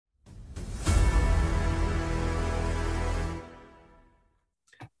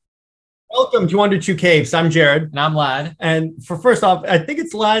Welcome to Under Two Capes. I'm Jared. And I'm Lad. And for first off, I think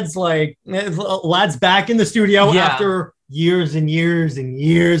it's Lad's back in the studio after years and years and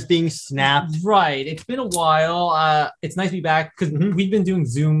years being snapped. Right. It's been a while. It's nice to be back because we've been doing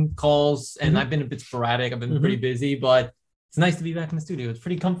Zoom calls and I've been a bit sporadic. I've been pretty busy, but it's nice to be back in the studio. It's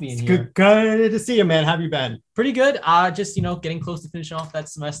pretty comfy in here. Good to see you, man. How have you been? Pretty good. Just, getting close to finishing off that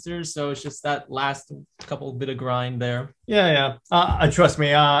semester. So it's just that last couple bit of grind there. Yeah. Trust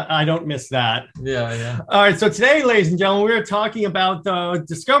me, I don't miss that. Yeah. All right. So today, ladies and gentlemen, we're talking about the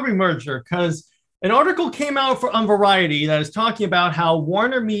Discovery merger because an article came out on Variety that is talking about how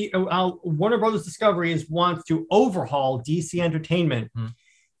Warner Brothers Discovery wants to overhaul DC Entertainment.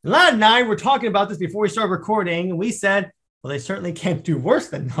 Lad and I were talking about this before we started recording, and we said, well, they certainly can't do worse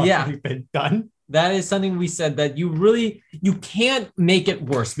than what's been done. That is something we said that you can't make it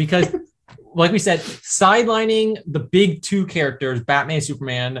worse because, like we said, sidelining the big two characters, Batman and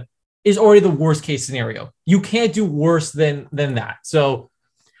Superman, is already the worst case scenario. You can't do worse than that. So,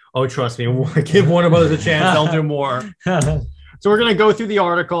 trust me, give Warner Brothers a chance. They'll do more. So we're going to go through the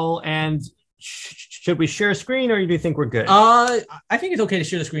article, and should we share a screen, or do you think we're good? I think it's okay to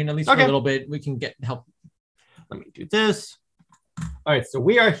share the screen, at least for a little bit. We can get help. Let me do this. All right, so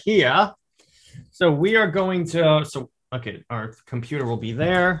we are here. So we are going to, our computer will be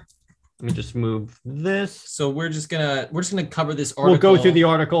there. Let me just move this. So we're just gonna cover this article. We'll go through the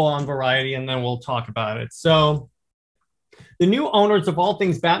article on Variety and then we'll talk about it. So the new owners of all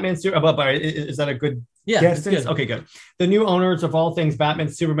things Batman, is that a good guess? Good. Okay, good. The new owners of all things Batman,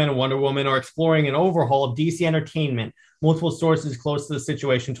 Superman, and Wonder Woman are exploring an overhaul of DC Entertainment. Multiple sources close to the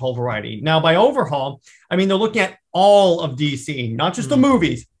situation told Variety. Now, by overhaul, I mean they're looking at all of DC, not just the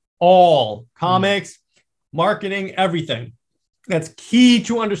movies, all comics, marketing, everything. That's key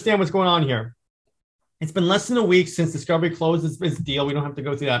to understand what's going on here. It's been less than a week since Discovery closed its deal. We don't have to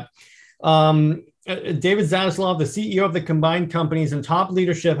go through that. David Zaslav, the CEO of the combined companies, and top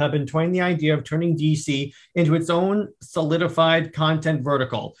leadership have been toying the idea of turning DC into its own solidified content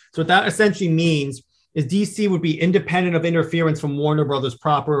vertical. So what that essentially means is DC would be independent of interference from Warner Brothers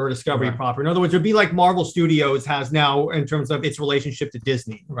proper or Discovery proper. In other words, it would be like Marvel Studios has now in terms of its relationship to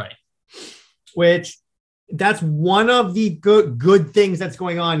Disney. Right. Which that's one of the good things that's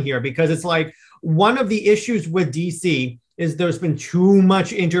going on here, because it's like one of the issues with DC is there's been too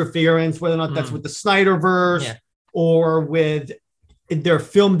much interference, whether or not that's with the Snyderverse or with their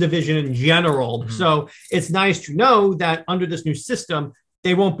film division in general. So it's nice to know that under this new system,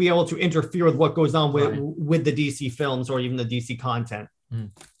 they won't be able to interfere with what goes on with the DC films or even the DC content.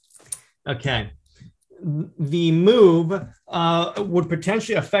 Okay. The move would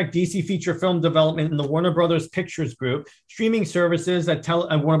potentially affect DC feature film development in the Warner Brothers Pictures Group, streaming services at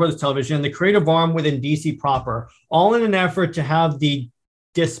Warner Brothers Television, and the creative arm within DC proper, all in an effort to have the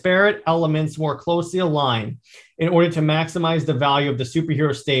disparate elements more closely aligned in order to maximize the value of the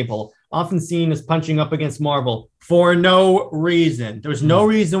superhero stable, often seen as punching up against Marvel for no reason. There's no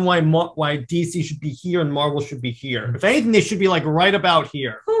reason why DC should be here and Marvel should be here. If anything, they should be like right about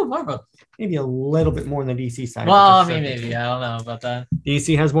here. Marvel. Maybe a little bit more on the DC side. Well, I mean, maybe. I don't know about that.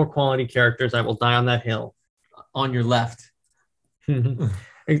 DC has more quality characters. I will die on that hill. On your left.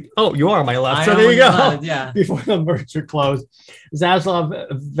 Oh, you are on my left. So there you go. Yeah. Before the merger closed, Zaslav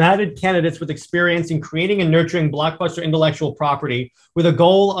vetted candidates with experience in creating and nurturing blockbuster intellectual property with a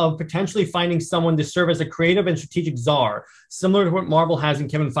goal of potentially finding someone to serve as a creative and strategic czar, similar to what Marvel has in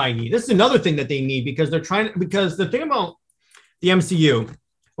Kevin Feige. This is another thing that they need because the thing about the MCU,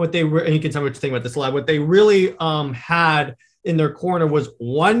 and you can tell me what you think about this, Lab, what they really had in their corner was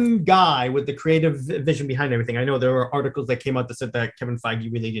one guy with the creative vision behind everything. I know there were articles that came out that said that Kevin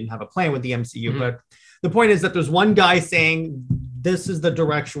Feige really didn't have a plan with the MCU, but the point is that there's one guy saying, this is the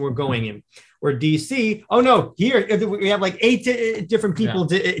direction we're going in. Where DC, here we have like 8 different people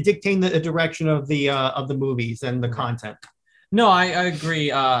dictating the direction of the movies and the content. No, I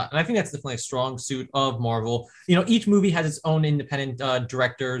agree. And I think that's definitely a strong suit of Marvel. Each movie has its own independent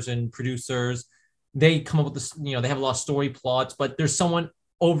directors and producers. They come up with this, they have a lot of story plots, but there's someone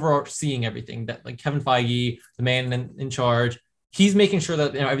overseeing everything, that like Kevin Feige, the man in charge. He's making sure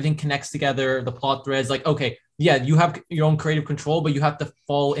that everything connects together, the plot threads. Like, okay, you have your own creative control, but you have to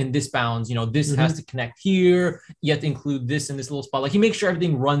fall in this bounds. This has to connect here. You have to include this in this little spot. Like, he makes sure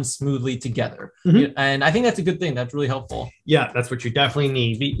everything runs smoothly together. And I think that's a good thing. That's really helpful. Yeah, that's what you definitely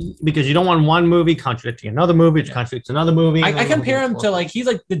need, because you don't want one movie contradicting another movie, which contradicts another movie. I compare him to he's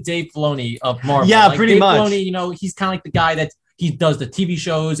like the Dave Filoni of Marvel. Yeah, like pretty much. Filoni, he's kind of like the guy that he does the TV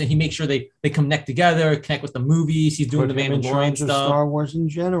shows and he makes sure they connect together, connect with the movies. He's doing the Mandalorian stuff. Star Wars in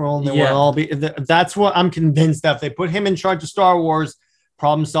general. And will all be. That's what I'm convinced that if they put him in charge of Star Wars,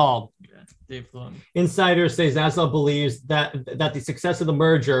 problem solved. Dave Filoni. Insiders say Zaslav believes that the success of the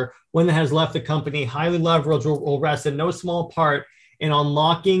merger, when it has left the company highly leveraged, will rest in no small part in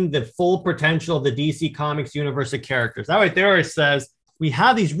unlocking the full potential of the DC Comics universe of characters. That right there says we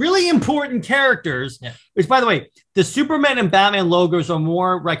have these really important characters, which, by the way, the Superman and Batman logos are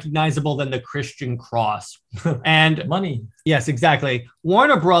more recognizable than the Christian cross. And money. Yes, exactly.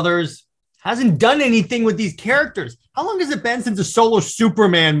 Warner Brothers hasn't done anything with these characters. How long has it been since a solo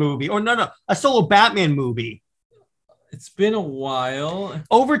Superman movie? Or a solo Batman movie? It's been a while.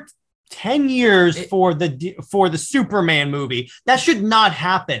 Over 10 years for the Superman movie. That should not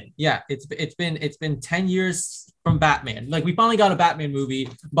happen. Yeah, it's been 10 years from Batman. Like, we finally got a Batman movie,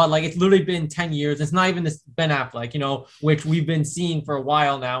 but like it's literally been 10 years. It's not even this Ben Affleck, which we've been seeing for a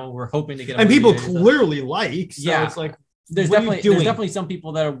while now, and we're hoping to get and people clearly like. So it's like, there's definitely some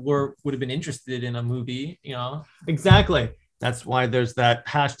people that would have been interested in a movie, Exactly. That's why there's that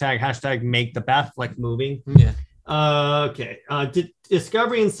hashtag make the Batfleck movie. Yeah. Okay.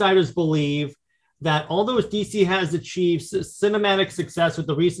 Discovery insiders believe that although DC has achieved cinematic success with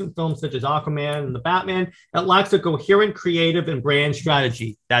the recent films such as Aquaman and the Batman, it lacks a coherent creative and brand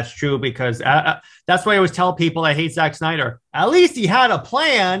strategy. That's true, because that's why I always tell people I hate Zack Snyder. At least he had a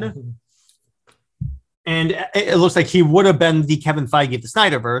plan. And it looks like he would have been the Kevin Feige of the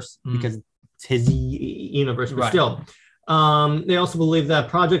Snyderverse because it's his universe, but still. They also believe that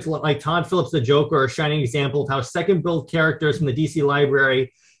projects like Todd Phillips' The Joker are a shining example of how second-build characters from the DC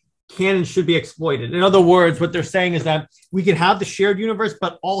library can and should be exploited. In other words, what they're saying is that we can have the shared universe,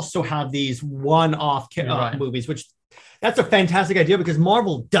 but also have these one-off movies, which that's a fantastic idea because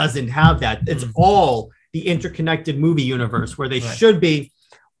Marvel doesn't have that. It's all the interconnected movie universe where they should be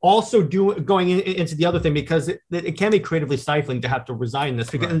also going into the other thing, because it can be creatively stifling to have to resign this.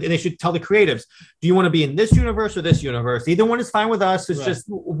 Because, and they should tell the creatives, do you want to be in this universe or this universe? Either one is fine with us. It's just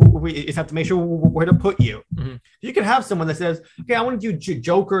we just have to make sure where to put you. You can have someone that says, okay, I want to do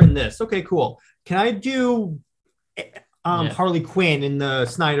Joker in this. Okay, cool. Can I do Harley Quinn in the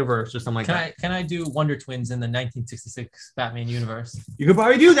Snyderverse or something like that? Can I do Wonder Twins in the 1966 Batman universe? You could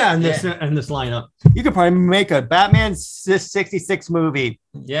probably do that in this lineup. You could probably make a Batman 66 movie.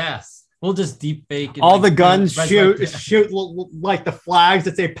 Yes. We'll just deep fake all the guns shoot like the flags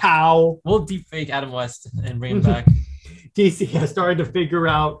that say POW. We'll deep fake Adam West and bring him back. DC has started to figure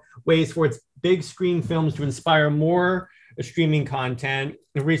out ways for its big screen films to inspire more streaming content.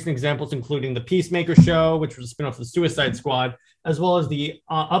 The recent examples including the Peacemaker show, which was a spin-off of the Suicide Squad, as well as the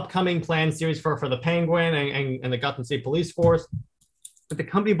upcoming planned series for the Penguin and the Gotham State Police Force. But the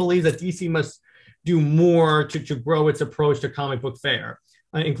company believes that DC must do more to grow its approach to comic book fare,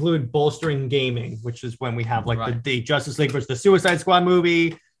 include bolstering gaming, which is when we have like the Justice League versus the Suicide Squad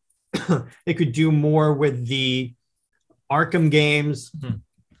movie. They could do more with the Arkham games. And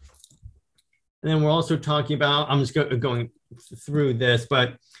then we're also talking about, I'm just going through this,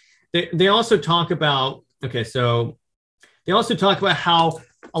 but they also talk about, they also talk about how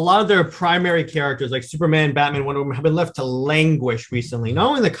a lot of their primary characters like Superman, Batman, Wonder Woman have been left to languish recently, not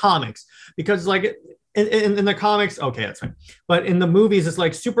only in the comics, because like in the comics, okay, that's fine. But in the movies, it's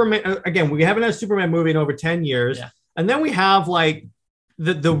like Superman, again, we haven't had a Superman movie in over 10 years. Yeah. And then we have like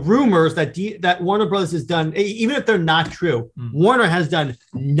the rumors that Warner Brothers has done, even if they're not true, Warner has done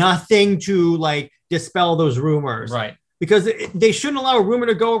nothing to like dispel those rumors. Right. Because they shouldn't allow a rumor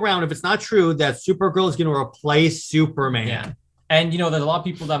to go around if it's not true that Supergirl is going to replace Superman. Yeah. And, there's a lot of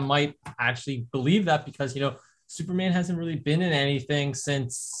people that might actually believe that because, Superman hasn't really been in anything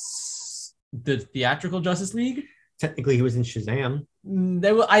since the theatrical Justice League. Technically, he was in Shazam.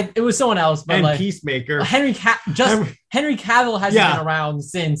 It was someone else. But and like, Peacemaker. Henry Cavill hasn't been around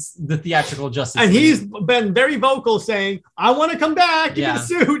since the theatrical Justice League. And he's been very vocal saying, I want to come back. Give me the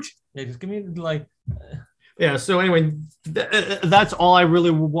suit. Yeah, just give me like... Yeah, so anyway, that's all I really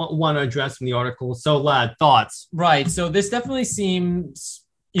want to address from the article. So, Lad, thoughts? Right. So this definitely seems,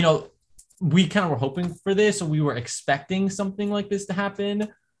 we kind of were hoping for this, or we were expecting something like this to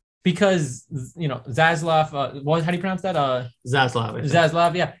happen because, Zaslav, how do you pronounce that? Zaslav.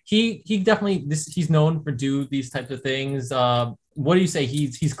 Zaslav, yeah. He definitely, he's known for these types of things. What do you say?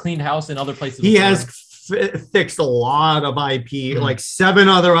 He's cleaned house in other places. He has fixed a lot of IP, like 7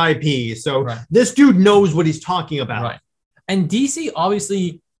 other IPs. So this dude knows what he's talking about. Right. And DC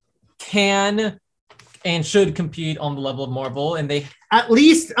obviously can and should compete on the level of Marvel, and they at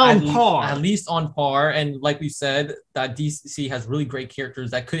least on par. At least on par. And like we said, that DC has really great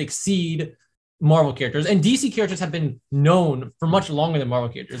characters that could exceed Marvel characters, and DC characters have been known for much longer than Marvel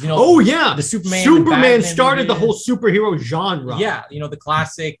characters. You know, oh yeah, the Superman started the whole superhero genre. Yeah, you know, the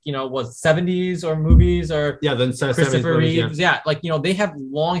classic, you know, was 70s or movies or then Christopher Reeves. Yeah, like, you know, they have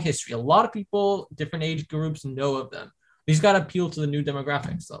long history. A lot of people, different age groups know of them. He's got to appeal to the new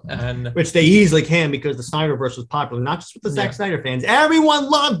demographics, so, and which they easily can because the Snyderverse was popular, not just with the Zack Snyder fans. Everyone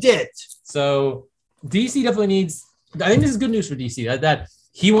loved it. So DC definitely needs. I think this is good news for DC that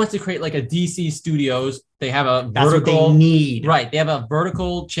he wants to create like a DC Studios. They have a vertical. What they need. Right. They have a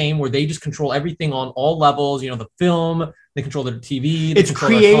vertical chain where they just control everything on all levels. You know, the film, they control their TV. It's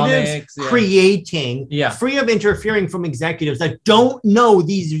creatives creating, free of interfering from executives that don't know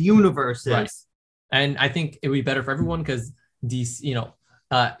these universes. Right. And I think it would be better for everyone because DC, you know,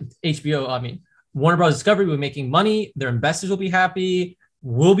 HBO, I mean, Warner Bros. Discovery will be making money. Their investors will be happy.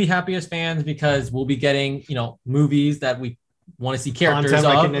 We'll be happy as fans because we'll be getting, you know, movies that we want to see characters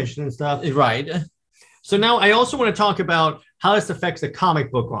content of. Recognition and stuff. Right. So now I also want to talk about how this affects the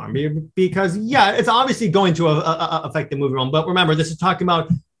comic book arm because it's obviously going to affect the movie arm. But remember, this is talking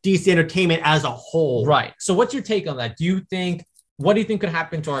about DC Entertainment as a whole. Right. So what's your take on that? What do you think could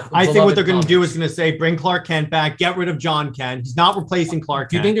happen to our? I think what they're going to do is going to say, bring Clark Kent back, get rid of John Kent. He's not replacing Clark Kent.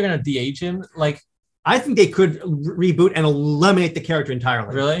 Do you think they're going to de-age him? Like, I think they could reboot and eliminate the character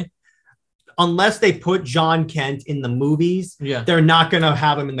entirely. Really? Unless they put John Kent in the movies, they're not going to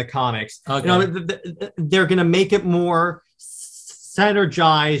have him in the comics. Okay. You know, they're going to make it more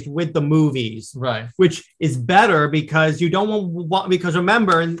synergized with the movies, right? Which is better because you don't want. Because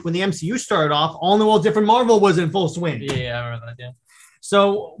remember, when the MCU started off, All New, All Different Marvel was in full swing. Yeah, I remember that. Yeah.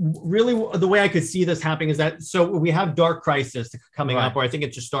 So really, the way I could see this happening is that we have Dark Crisis coming up, or I think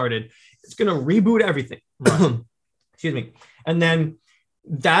it just started. It's going to reboot everything. Right. Excuse me, and then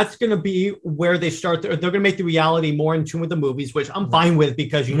that's going to be where they start. They're going to make the reality more in tune with the movies, which I'm fine with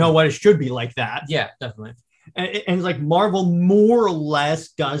because you know what, it should be like that. Yeah, definitely. And like Marvel more or less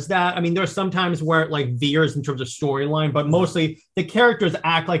does that. I mean, there's sometimes where it like veers in terms of storyline, but mostly the characters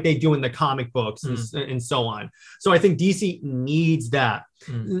act like they do in the comic books and so on. So I think DC needs that.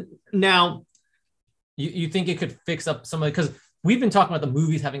 Now, you think it could fix up some of it? Because we've been talking about the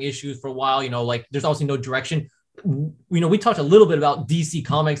movies having issues for a while. You know, like there's obviously no direction. You know, we talked a little bit about DC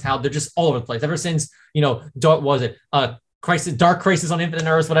Comics, how they're just all over the place ever since, you know, Dark Crisis on Infinite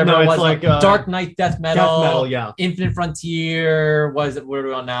Earths, whatever it was, like Dark Knight, Death Metal, yeah. Infinite Frontier, where are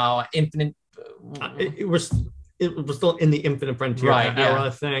we on now? Infinite. It was still in the Infinite Frontier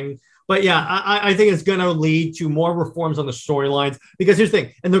era thing. But yeah, I think it's going to lead to more reforms on the storylines because here's the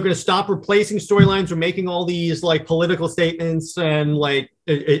thing, and they're going to stop replacing storylines or making all these like political statements and like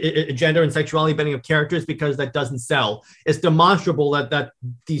gender and sexuality bending of characters because that doesn't sell. It's demonstrable that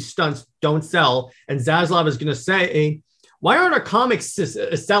these stunts don't sell. And Zaslav is going to say, why aren't our comics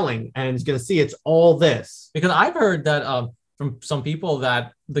selling? And he's going to see it's all this. Because I've heard that from some people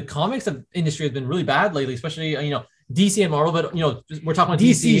that the comics industry has been really bad lately, especially, you know, DC and Marvel, but you know, we're talking about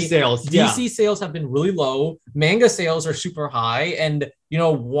DC sales. DC sales have been really low. Manga sales are super high, and you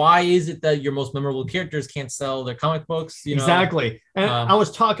know, why is it that your most memorable characters can't sell their comic books? You know? Exactly. And I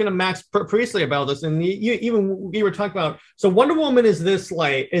was talking to Max Priestley about this, and we were talking about. So Wonder Woman is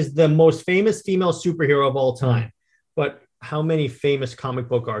the most famous female superhero of all time, but how many famous comic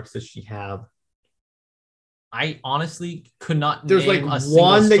book arcs does she have? I honestly could not. There's name like a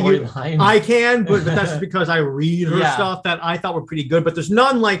one that storyline. I can, but that's just because I read her stuff that I thought were pretty good. But there's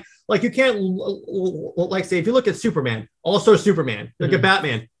none like you can't like say if you look at Superman, also Superman. Look at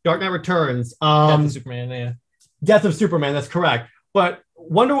Batman, Dark Knight Returns, Death of Superman, Death of Superman. That's correct. But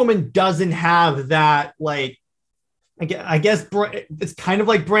Wonder Woman doesn't have that like. I guess it's kind of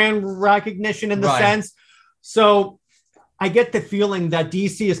like brand recognition in the sense. So. I get the feeling that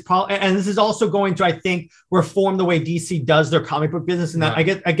DC is probably, and this is also going to, I think, reform the way DC does their comic book business. And that I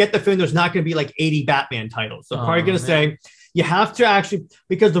get the feeling there's not going to be like 80 Batman titles. So probably going to say you have to actually,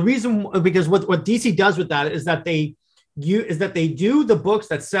 because what DC does with that is that they do the books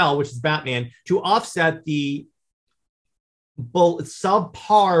that sell, which is Batman, to offset the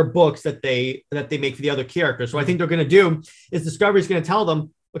subpar books that they make for the other characters. So I think they're going to do is Discovery is going to tell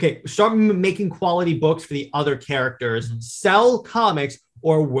them, okay, start making quality books for the other characters, sell comics,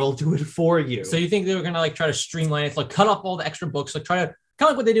 or we'll do it for you. So you think they were going to like try to streamline it, like cut off all the extra books, like try to kind of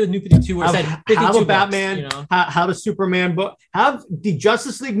like what they did with New 52, where have a Batman, books, you know? Have a Superman book, have the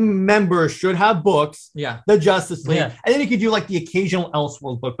Justice League members should have books, the Justice League, and then you could do like the occasional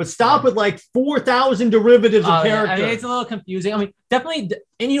Elseworld book, but stop with like 4,000 derivatives of characters. I mean, it's a little confusing. I mean, definitely,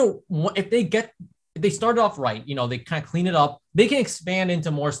 and you know, if they get they started off right. They kind of clean it up. They can expand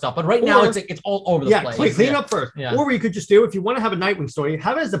into more stuff, but right now it's all over the place. Clean it up first. Yeah. Or we could just do, if you want to have a Nightwing story,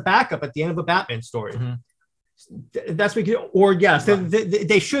 have it as a backup at the end of a Batman story. That's what you could, or yes,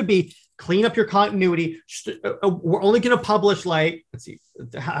 they should be clean up your continuity. We're only going to publish let's see,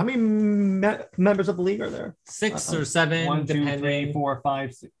 how many members of the league are there? 6 or 7. 1, 2, 3, 4,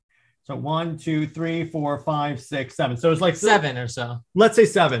 5, 6. So 1, 2, 3, 4, 5, 6, 7. So it's like 7 or so. Let's say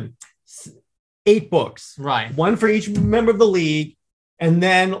 7. 8 books. Right. 1 for each member of the league, and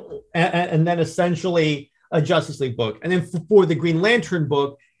then essentially a Justice League book. And then for the Green Lantern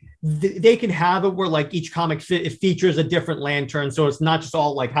book, they can have it where like each comic features a different Lantern, so it's not just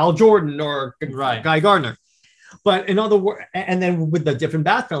all like Hal Jordan or Guy Gardner. But in other words, and then with the different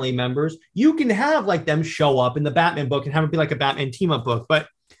Bat Family members, you can have like them show up in the Batman book and have it be like a Batman team up book. But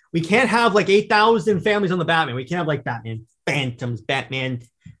we can't have like 8,000 families on the Batman. We can't have like Batman Phantoms, Batman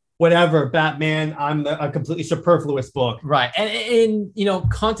whatever, Batman. I'm a completely superfluous book. Right. And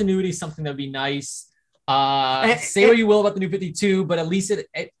continuity is something that would be nice. Say what you will about the New 52, but at least it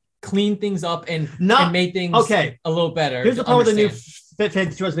cleaned things up and made things a little better. Here's the problem with the New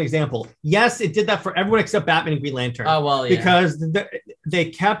 52 as an example. Yes, it did that for everyone except Batman and Green Lantern. Oh, well, yeah. Because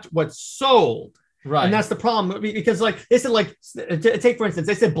they kept what sold. Right. And that's the problem. Because like they said, like take for instance,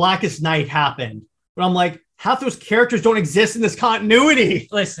 they said Blackest Night happened. But I'm like, half those characters don't exist in this continuity.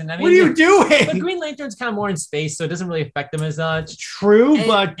 Listen, I mean, what are you doing? But Green Lantern's kind of more in space, so it doesn't really affect them as much. True,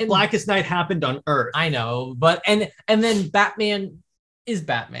 but Blackest Night happened on Earth. I know, but and then Batman is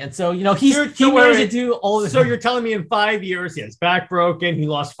Batman, so he managed to do all this. So you're telling me in 5 years he has back broken, he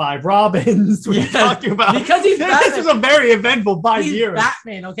lost 5 Robins. What are you talking about? Because he's Batman. This is a very eventful 5 years.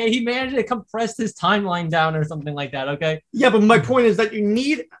 Batman, okay, he managed to compress his timeline down or something like that. Okay. Yeah, but my point is that you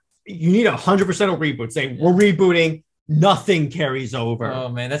need 100% a reboot. Saying we're rebooting, nothing carries over. Oh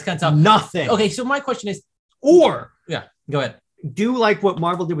man, that's kind of tough. Nothing. Okay, so my question is, go ahead. Do like what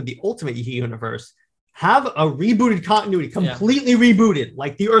Marvel did with the Ultimate Universe. Have a rebooted continuity, completely rebooted,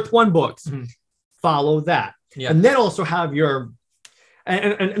 like the Earth 1 books. Mm-hmm. Follow that. Yeah. And then also have your,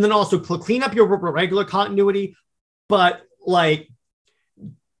 and then also clean up your regular continuity, but like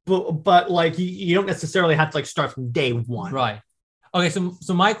you don't necessarily have to like start from day 1. Right. Okay,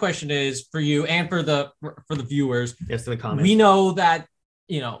 so my question is for you and for the viewers. Yes, to the comments. We know that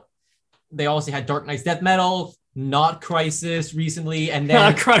they also had Dark Knight's Death Metal, not Crisis recently, and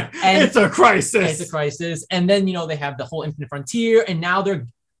then it's a crisis. It's a crisis, and then they have the whole Infinite Frontier, and now they're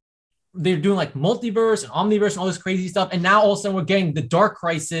doing like multiverse and omniverse and all this crazy stuff, and now all of a sudden we're getting the Dark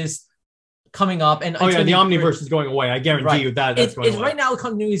Crisis coming up, and the omniverse is going away. I guarantee you that's going away. Right now the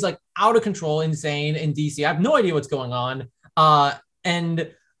continuity is like out of control, insane in DC. I have no idea what's going on.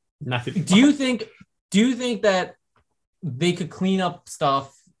 And nothing. Do you think that they could clean up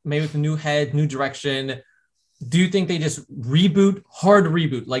stuff maybe with a new head, new direction? Do you think they just hard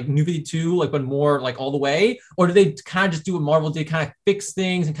reboot, like New 52, like but more like all the way? Or do they kind of just do what Marvel did, kind of fix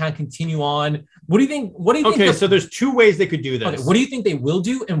things and kind of continue on? What do you think? Okay, so there's 2 ways they could do this. Okay, what do you think they will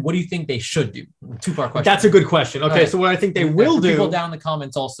do, and what do you think they should do? 2-part question. That's a good question. Okay, so what I think they will do. People down in the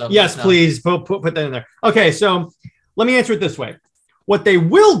comments also. Yes, please put that in there. Okay, so let me answer it this way. What they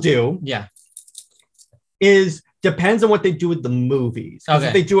will do is depends on what they do with the movies. Okay.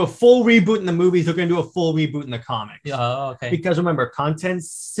 If they do a full reboot in the movies, they're going to do a full reboot in the comics. Okay. Because remember, content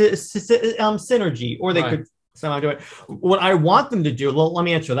synergy, or they could somehow do it. What I want them to do, let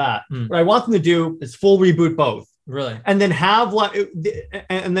me answer that. What I want them to do is full reboot both. Really? And then have like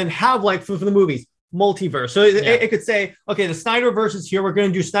for the movies, multiverse. So it could say, okay, the Snyderverse is here. We're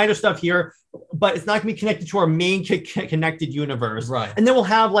going to do Snyder stuff here, but it's not going to be connected to our main connected universe. Right. And then we'll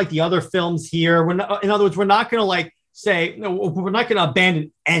have like the other films here. In other words, we're not going to like say, no, we're not going to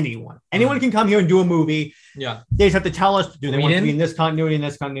abandon anyone. Anyone can come here and do a movie. Yeah. They just have to tell us, do they want to be in this continuity,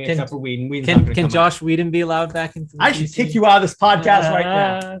 except for Whedon. Can Josh Whedon be allowed back into I should kick you out of this podcast right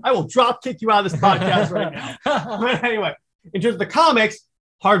now. I will drop kick you out of this podcast right now. But anyway, in terms of the comics,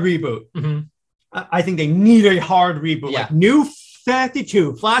 hard reboot. Mm-hmm. I think they need a hard reboot, like New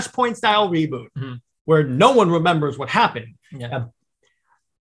 52, Flashpoint style reboot, where no one remembers what happened. Yeah.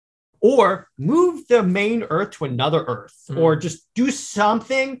 Or move the main Earth to another Earth, or just do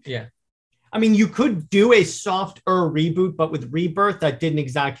something. Yeah. I mean, you could do a softer reboot, but with Rebirth, that didn't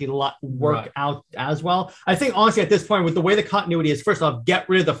exactly work out as well. I think, honestly, at this point, with the way the continuity is, first off, get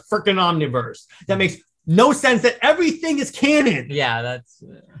rid of the freaking Omniverse. That makes no sense that everything is canon. Yeah, that's...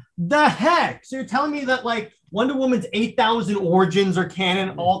 The heck? So you're telling me that like Wonder Woman's 8,000 origins are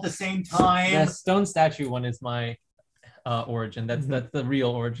canon all at the same time? That stone statue one is my origin. That's the real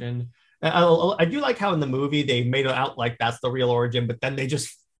origin. I do like how in the movie they made it out like that's the real origin, but then they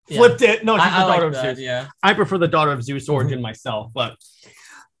just flipped it. No, she's the I daughter like of that, Zeus. yeah. I prefer the daughter of Zeus origin myself, but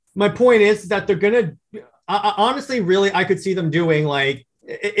my point is that they're gonna. Honestly, really, I could see them doing like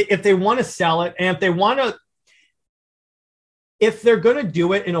if they want to sell it, and if they're gonna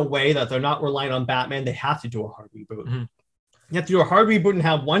do it in a way that they're not relying on Batman, they have to do a hard reboot. Mm-hmm. You have to do a hard reboot and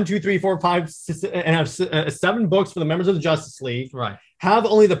have 1, 2, 3, 4, 5, 6, and have 7 books for the members of the Justice League. Right. Have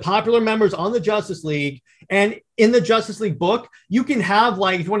only the popular members on the Justice League, and in the Justice League book, you can have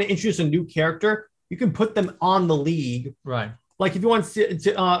like if you want to introduce a new character, you can put them on the League. Right. Like if you want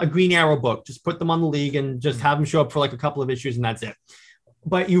a Green Arrow book, just put them on the League and just have them show up for like a couple of issues, and that's it.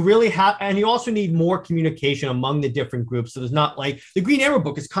 But you really have, and you also need more communication among the different groups. So there's not like the Green Arrow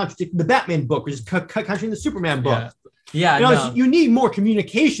book is contradicting the Batman book, or is contradicting the Superman book. Yeah, you need more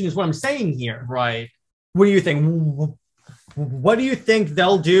communication, is what I'm saying here. Right. What do you think? What do you think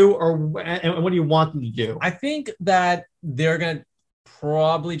they'll do, and what do you want them to do? I think that they're gonna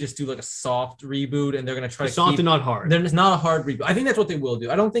probably just do like a soft reboot, and they're gonna try to soft and not hard. Then it's not a hard reboot. I think that's what they will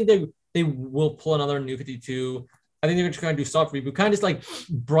do. I don't think they will pull another New 52. I think they're just gonna do soft reboot, kind of just like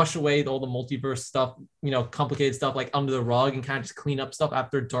brush away all the multiverse stuff, complicated stuff like under the rug, and kind of just clean up stuff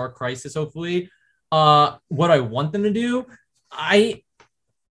after Dark Crisis, hopefully. What I want them to do, I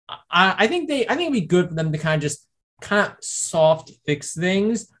think it'd be good for them to kind of soft fix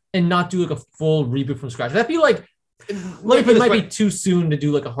things and not do like a full reboot from scratch. I feel like it might be too soon to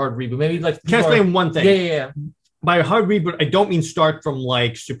do like a hard reboot. Maybe like can I explain one thing? Yeah. By a hard reboot, I don't mean start from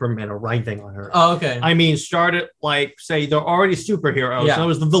like Superman or writing on Earth. Oh, okay. I mean start it like say they're already superheroes. Yeah.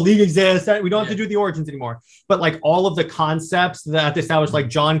 So the League exists. We don't have to do the origins anymore. But like all of the concepts that they established, like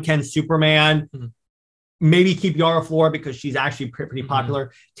John Kent's Superman. Mm-hmm. Maybe keep Yara Flora because she's actually pretty popular.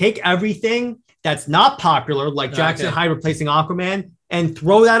 Mm-hmm. Take everything that's not popular, like Jackson Hyde replacing Aquaman, and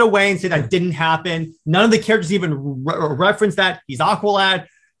throw that away and say that didn't happen. None of the characters even reference that. He's Aqualad.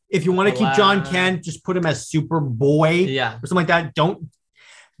 If you want to keep John Kent, just put him as Superboy or something like that. Don't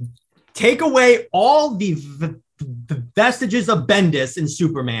take away all the vestiges of Bendis in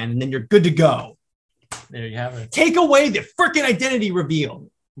Superman, and then you're good to go. There you have it. Take away the freaking identity reveal.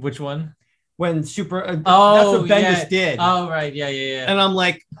 Which one? When that's what Bendis did. Oh, right. Yeah. And I'm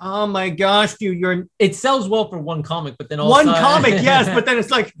like, oh my gosh, dude, it sells well for one comic, but then comic, yes, but then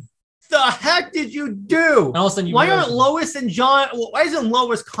it's like, the heck did you do? And all of a sudden why aren't Lois and John, why isn't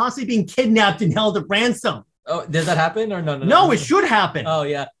Lois constantly being kidnapped and held at ransom? Oh, does that happen or no? No, it should happen. Oh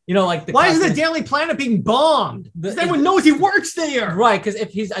yeah, like why isn't the Daily Planet being bombed? Because everyone knows he works there. Right, because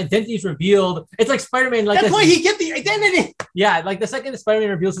if his identity is revealed, it's like Spider-Man. Like that's why he get the identity. Yeah, like the second Spider-Man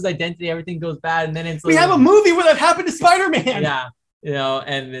reveals his identity, everything goes bad, and then it's we have a movie where that happened to Spider-Man. Yeah,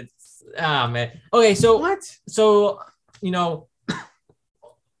 and it's man. Okay, so what? So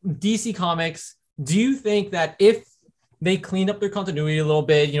DC Comics. Do you think that if they clean up their continuity a little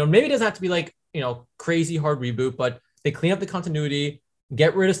bit, maybe it doesn't have to be like crazy hard reboot, but they clean up the continuity,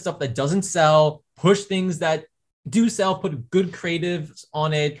 get rid of stuff that doesn't sell, push things that do sell, put good creatives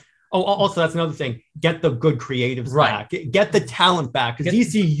on it. Oh, also that's another thing. Get the good creatives back. Get the talent back. Because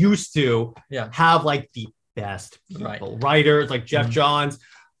DC used to have like the best people. Writers like Jeff Johns,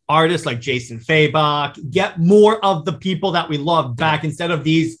 artists like Jason Fabok. Get more of the people that we love back instead of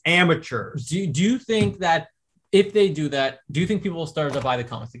these amateurs. Do you think that if they do that, do you think people will start to buy the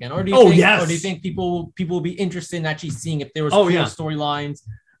comics again? Or do you think people will be interested in actually seeing if there was cool storylines,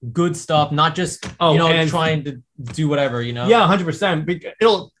 good stuff, not just trying to do whatever, Yeah, 100%.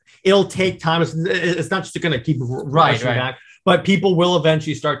 It'll take time. It's not just going to keep rushing back, but people will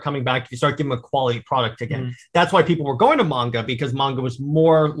eventually start coming back. You start giving them a quality product again. Mm-hmm. That's why people were going to manga, because manga was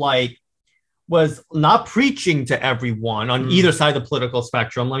more was not preaching to everyone on either side of the political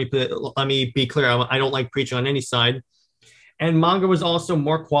spectrum. Let me be clear. I don't like preaching on any side. And manga was also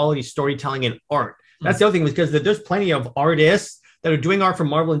more quality storytelling and art. That's the other thing, because there's plenty of artists that are doing art for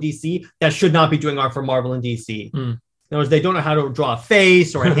Marvel and DC that should not be doing art for Marvel and DC. In other words, they don't know how to draw a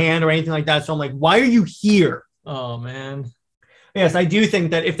face or a hand or anything like that. So I'm like, why are you here? Oh, man. Yes, I do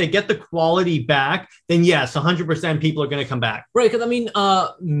think that if they get the quality back, then yes, 100% people are going to come back. Right, because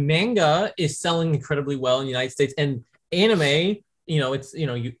manga is selling incredibly well in the United States, and anime,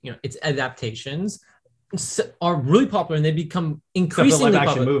 its adaptations are really popular, and they become increasingly live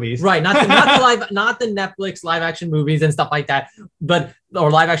popular. Action movies, right? Not the Netflix live action movies and stuff like that,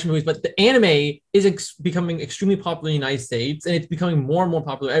 or live action movies. But the anime is becoming extremely popular in the United States, and it's becoming more and more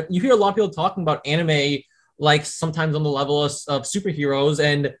popular. You hear a lot of people talking about anime, like sometimes on the level of superheroes,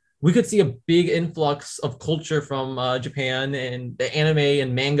 and we could see a big influx of culture from Japan and the anime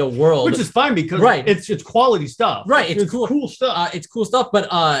and manga world, which is fine because it's quality stuff. Right, it's cool stuff. It's cool stuff, but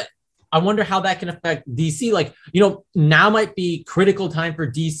I wonder how that can affect DC. Like, you know, now might be critical time for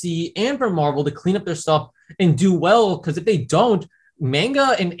DC and for Marvel to clean up their stuff and do well. Because if they don't,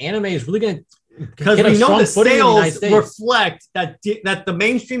 manga and anime is really going to, because we know the sales reflect that the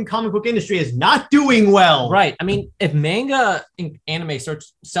mainstream comic book industry is not doing well. Right. I mean, if manga and anime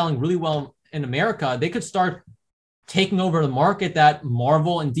starts selling really well in America, they could start taking over the market that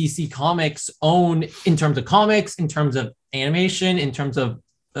Marvel and DC Comics own in terms of comics, in terms of animation, in terms of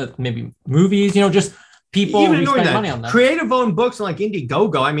maybe movies, you know, just people who spend money on them. Creative owned books like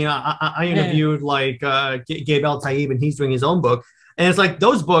Indiegogo. I mean, I interviewed Gabe El Taib, and he's doing his own book. And it's like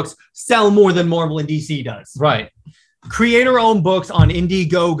those books sell more than Marvel and DC does. Right. Creator-owned books on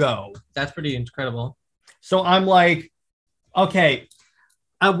Indiegogo. That's pretty incredible. So I'm like, okay,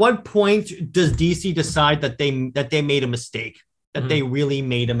 at what point does DC decide that they made a mistake? That they really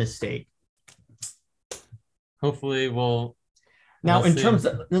made a mistake? Hopefully we'll terms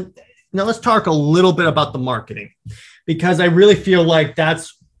of now let's talk a little bit about the marketing, because I really feel like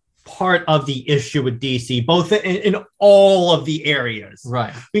that's part of the issue with DC, both in all of the areas.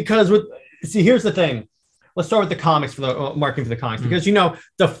 Right. Because here's the thing. Let's start with the comics, for the marketing for the comics, because, you know,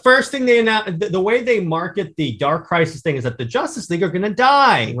 the first thing they announce, the way they market the Dark Crisis thing is that the Justice League are going to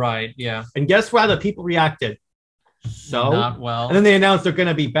die. Right. Yeah. And guess how the people reacted? So not well. And then they announced they're going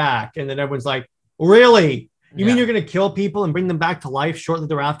to be back. And then everyone's like, really? You mean you're going to kill people and bring them back to life shortly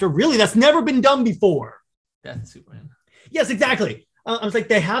thereafter? Really? That's never been done before. That's Superman. Yes, exactly. I was like,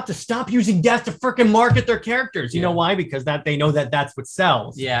 they have to stop using death to freaking market their characters. You know why? Because they know that that's what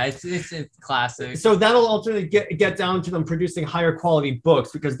sells. Yeah, it's classic. So that'll ultimately get down to them producing higher quality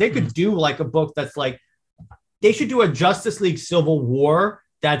books, because they could do like a book that's like, they should do a Justice League Civil War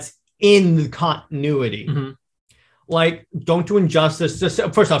that's in the continuity. Mm-hmm. Like, don't do Injustice. Just,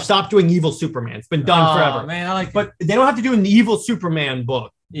 first off, stop doing Evil Superman. It's been done forever. Man, but they don't have to do an Evil Superman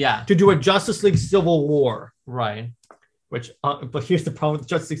book. Yeah. To do a Justice League Civil War. Right. Which, but here's the problem with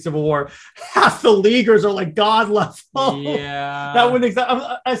Justice League Civil War: half the Leaguers are like God level. Yeah, that wouldn't exactly.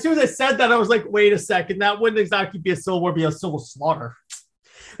 As soon as I said that, I was like, wait a second, that wouldn't exactly be a Civil War, be a Civil Slaughter.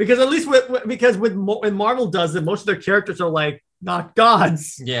 Because at least when Marvel does it, most of their characters are like not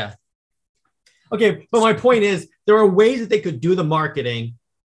gods. Yeah. Okay, but my point is, there are ways that they could do the marketing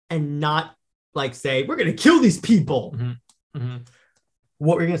and not like say we're going to kill these people. Mm-hmm. Mm-hmm.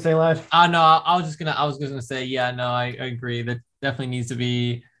 What were you gonna say, lad? No, I was just gonna say, yeah, no, I agree. That definitely needs to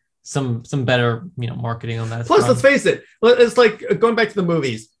be some better, you know, marketing on that. Plus, let's face it, it's like going back to the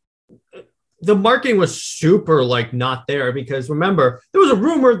movies. The marketing was super like not there, because remember, there was a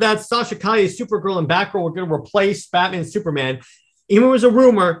rumor that Sasha Calle's Supergirl and Batgirl were going to replace Batman and Superman. Even it was a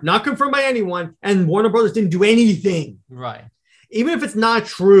rumor, not confirmed by anyone, and Warner Brothers didn't do anything. Right. Even if it's not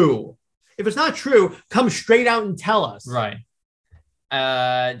true, come straight out and tell us. Right.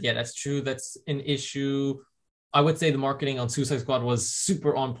 Yeah, that's true. That's an issue. I would say the marketing on Suicide Squad was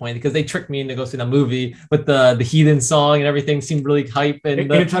super on point, because they tricked me into go see the movie, but the Heathen song and everything seemed really hype.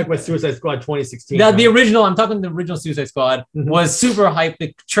 And you're talking about Suicide Squad 2016. The original, I'm talking the original Suicide Squad was super hype.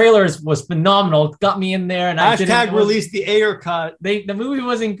 The trailers was phenomenal. Got me in there. And hashtag release the Ayer cut. The movie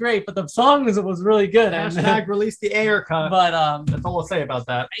wasn't great, but the song was really good. Hashtag release the Ayer cut. But that's all I'll say about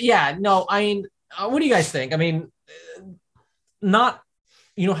that. Yeah, no, I mean, what do you guys think? I mean, not,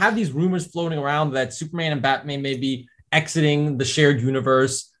 you know, have these rumors floating around that Superman and Batman may be exiting the shared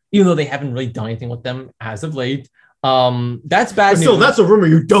universe, even though they haven't really done anything with them as of late. That's bad news. Still, that's a rumor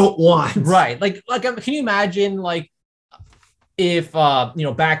you don't want. Right. Like, can you imagine, like, if, you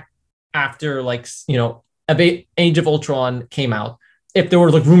know, back after, like, you know, Age of Ultron came out, if there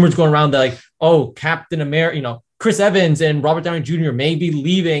were, like, rumors going around that, like, oh, Captain America, you know, Chris Evans and Robert Downey Jr. may be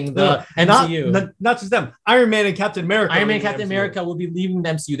leaving the MCU. Not just them. Iron Man and Captain America. Iron Man and Captain America will be leaving the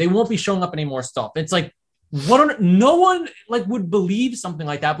MCU. They won't be showing up any more stuff. It's like, no one like would believe something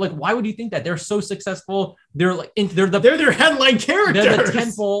like that. But, like, why would you think that? They're so successful. They're their headline characters. They're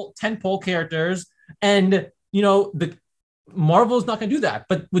the tentpole characters. And, you know, the Marvel's not going to do that.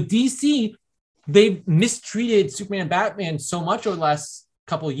 But with DC, they've mistreated Superman and Batman so much over the last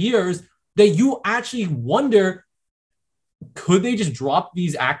couple of years that you actually wonder, could they just drop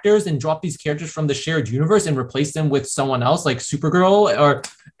these actors and drop these characters from the shared universe and replace them with someone else like Supergirl?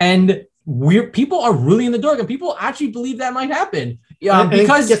 People are really in the dark, and people actually believe that might happen.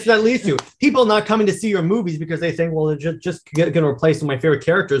 Because guess that leads to people not coming to see your movies because they think, well, they're just going to replace some of my favorite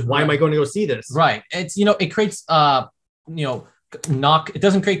characters. Why am I going to go see this? Right. It's, you know, it creates, you know, it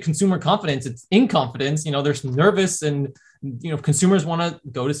doesn't create consumer confidence. It's inconfidence. You know, they're nervous, and, you know, consumers want to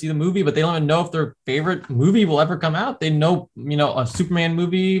go to see the movie, but they don't even know if their favorite movie will ever come out. They know, you know, a Superman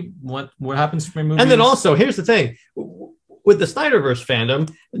movie, what happens to Superman movie. And then also, here's the thing. with the Snyderverse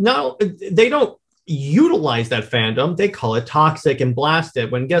fandom, no, they don't utilize that fandom. They call it toxic and blast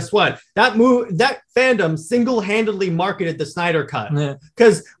it. When guess what? That fandom single-handedly marketed the Snyder Cut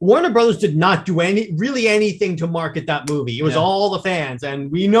because Warner Brothers did not do anything to market that movie. It was all the fans,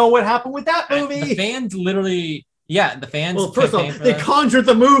 and we know what happened with that movie. The fans literally. Yeah, the fans. Well, first of all, they conjured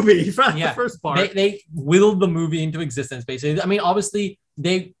the movie from the first part. They willed the movie into existence, basically. I mean, obviously,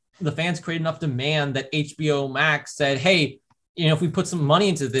 the fans created enough demand that HBO Max said, "Hey, if we put some money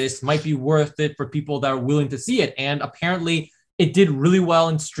into this, it might be worth it for people that are willing to see it." And apparently, it did really well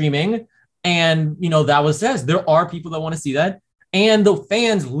in streaming. And that was says there are people that want to see that, and the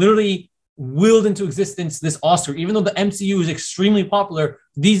fans literally willed into existence this Oscar, even though the MCU is extremely popular.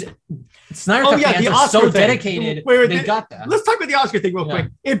 These Snyder Cut fans are so dedicated. They got that. Let's talk about the Oscar thing real quick.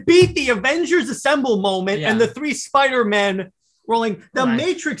 It beat the Avengers Assemble moment and the 3 Spider-Men rolling the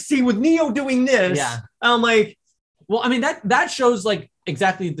Matrix scene with Neo doing this. Yeah. I'm like, well, I mean, that shows like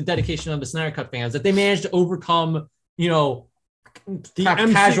exactly the dedication of the Snyder Cut fans, that they managed to overcome, the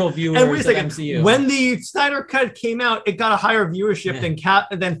casual viewers and wait a second, of MCU. When the Snyder Cut came out, it got a higher viewership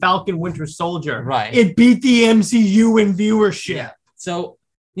than Falcon Winter Soldier. Right. It beat the MCU in viewership. Yeah. So,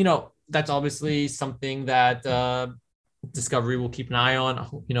 that's obviously something that Discovery will keep an eye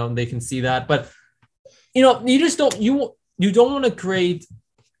on. They can see that. But, you just don't want to create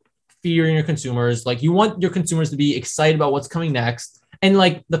fear in your consumers. Like, you want your consumers to be excited about what's coming next. And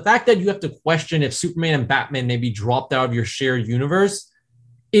like the fact that you have to question if Superman and Batman may be dropped out of your shared universe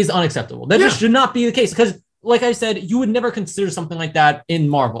is unacceptable. That just should not be the case. Because like I said, you would never consider something like that in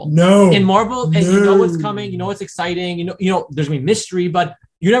Marvel. No. In Marvel, and you know what's coming, you know what's exciting, there's gonna be mystery, but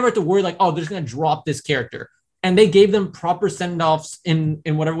you never have to worry like, oh, they're just gonna drop this character. And they gave them proper send-offs in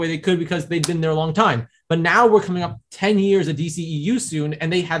whatever way they could because they'd been there a long time. But now we're coming up 10 years of DCEU soon,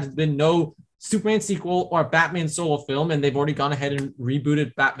 and they have been no Superman sequel or Batman solo film, and they've already gone ahead and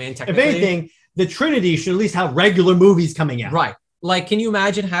rebooted Batman technically. If anything, the Trinity should at least have regular movies coming out. Right. Like, can you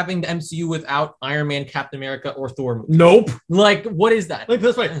imagine having the MCU without Iron Man, Captain America, or Thor movies? Nope. Like, what is that? Like,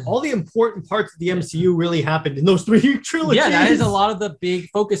 that's right. All the important parts of the MCU really happened in those 3 trilogies. Yeah, that is a lot of the big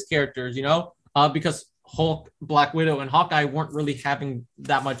focus characters, because Hulk, Black Widow, and Hawkeye weren't really having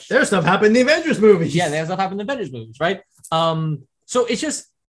that much. Their stuff happened in the Avengers movies. Yeah, their stuff happened in the Avengers movies, right? So it's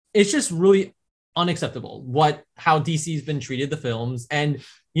just really unacceptable how DC's been treated, the films. And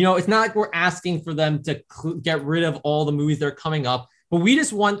it's not like we're asking for them to get rid of all the movies that are coming up, but we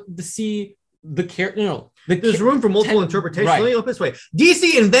just want to see the character. There's room for multiple interpretations. Let me look this way: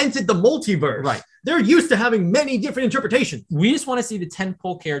 DC invented the multiverse. Right. They're used to having many different interpretations. We just want to see the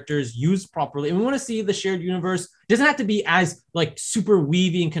tentpole characters used properly, and we want to see the shared universe. It doesn't have to be as like super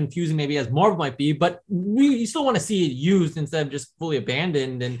weavy and confusing, maybe as Marvel might be, but you still want to see it used instead of just fully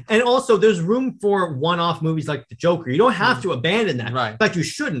abandoned. And also, there's room for one-off movies like the Joker. You don't have to abandon that. Right. In fact, you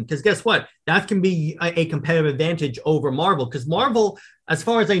shouldn't, because guess what? That can be a competitive advantage over Marvel, because Marvel, as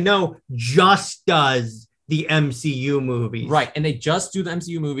far as I know, just does the MCU movies. Right. And they just do the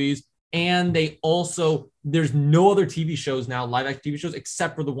MCU movies. And they also, there's no other TV shows now, live action TV shows,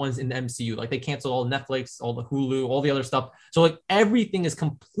 except for the ones in the MCU. Like, they canceled all Netflix, all the Hulu, all the other stuff. So like everything is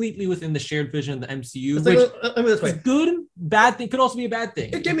completely within the shared vision of the MCU, which is good, bad thing, could also be a bad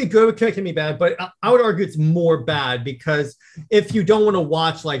thing. It can be good, it can be bad, but I would argue it's more bad, because if you don't want to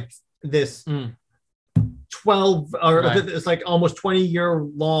watch like this 12 or it's like almost 20-year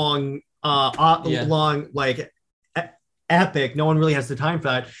long like epic, no one really has the time for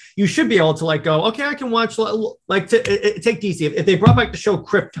that. You should be able to like go, okay, I can watch like take DC if they brought back the show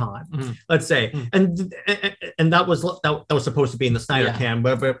Krypton, let's say, and that was supposed to be in the Snyder Cam,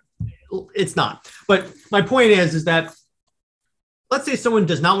 but it's not. But my point is that let's say someone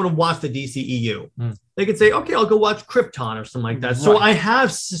does not want to watch the DCEU. They could say, okay, I'll go watch Krypton or something like that. So I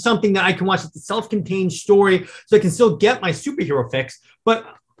have something that I can watch. It's a self-contained story, so I can still get my superhero fix, but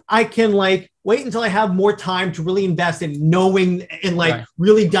I can like wait until I have more time to really invest in knowing and like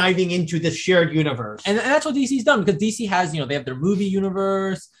really diving into this shared universe. And that's what DC's done, because DC has, they have their movie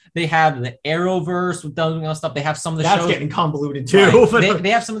universe, they have the Arrowverse with doing stuff. They have some of the shows. That's getting convoluted too. Right.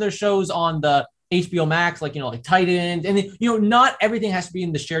 They have some of their shows on the HBO Max, like, like Titans, and not everything has to be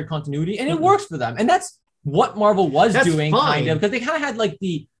in the shared continuity, and it works for them. And that's what Marvel was doing, kind of, because they kind of had like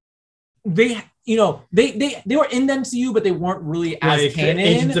they were in the MCU, but they weren't really as canon.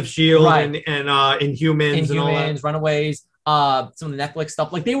 Agents of S.H.I.E.L.D. and Inhumans and all that. Runaways, some of the Netflix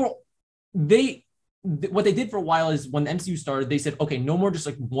stuff. Like what they did for a while is when the MCU started, they said, okay, no more just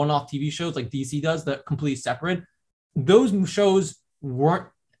like one-off TV shows like DC does that completely separate. Those shows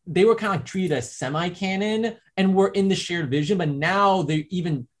were kind of like treated as semi-canon and were in the shared vision, but now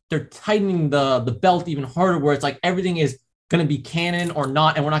they're tightening the belt even harder, where it's like everything is going to be canon or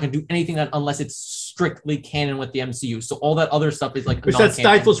not, and we're not going to do anything unless it's strictly canon with the MCU. So all that other stuff is like which that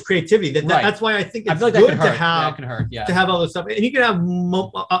stifles creativity. That's why I think it's good to have to have all this stuff. And you can have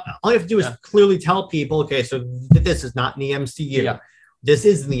all you have to do is clearly tell people, okay, so this is not in the MCU. Yeah. This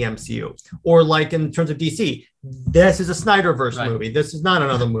is in the MCU. Or like in terms of DC, this is a Snyderverse movie. This is not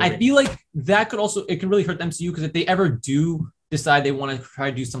another movie. I feel like that could also, it can really hurt the MCU because if they ever do decide they want to try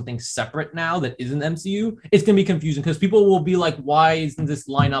to do something separate now that isn't MCU, it's going to be confusing because people will be like, why isn't this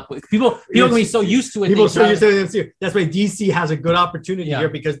line up with people going to be so used to it. People so used to the MCU. That's why DC has a good opportunity here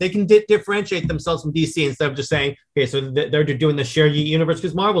because they can differentiate themselves from DC instead of just saying, okay, so they're doing the shared universe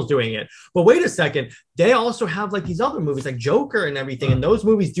because Marvel's doing it. But wait a second, they also have like these other movies like Joker and everything, and those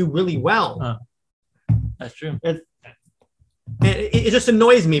movies do really well. That's true. It just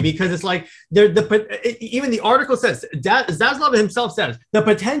annoys me because it's like even the article says, Zaslav himself says the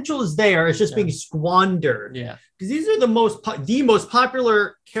potential is there. It's just being squandered. Yeah, because these are the most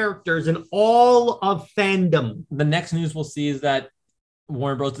popular characters in all of fandom. The next news we'll see is that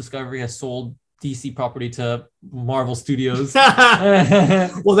Warner Bros. Discovery has sold DC property to Marvel Studios.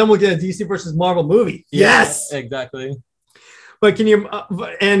 Well, then we'll get a DC versus Marvel movie. Yes, exactly. But can you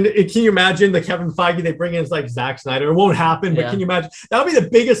imagine the Kevin Feige they bring in is like Zack Snyder? It won't happen, but can you imagine that would be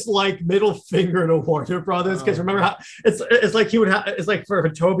the biggest like middle finger to Warner Brothers? Because remember how it's like he would have it's like for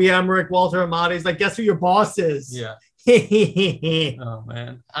Toby Emmerich, Walter Amati, he's like, guess who your boss is? Yeah. Oh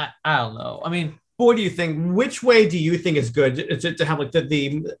man, I don't know. I mean, what do you think? Which way do you think is good to have like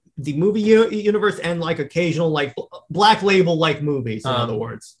the movie universe and like occasional like Black Label like movies? In other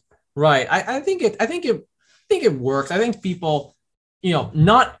words, right? I think it works. I think people,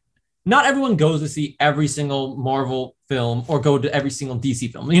 not everyone goes to see every single Marvel film or go to every single DC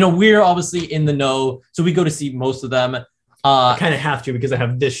film. We're obviously in the know, so we go to see most of them. I kind of have to because I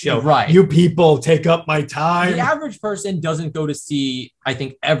have this show. Right. You people take up my time. The average person doesn't go to see, I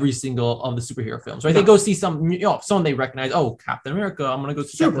think, every single of the superhero films. Right? No. They go see someone they recognize. Oh, Captain America. I'm gonna go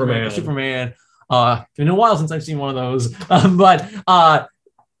see Superman. It's been a while since I've seen one of those.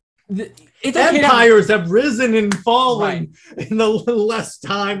 Empires have risen and fallen in the less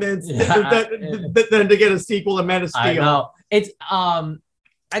time than to get a sequel to Man of Steel. I know.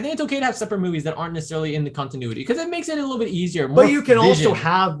 I think it's okay to have separate movies that aren't necessarily in the continuity because it makes it a little bit easier. But you can also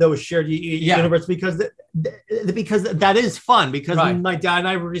have those shared universe because that is fun. Because my dad and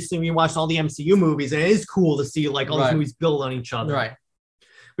I recently watched all the MCU movies, and it is cool to see like all these movies build on each other. Right.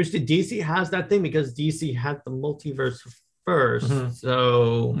 Which DC has that thing because DC had the multiverse first.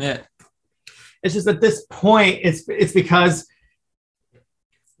 So it's just at this point, it's because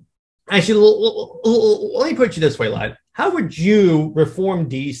actually, let me put you this way, lad. How would you reform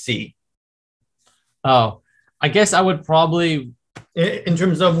DC? Oh, I guess I would probably, in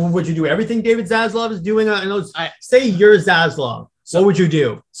terms of would you do everything David Zaslav is doing? Say you're Zaslav. What would you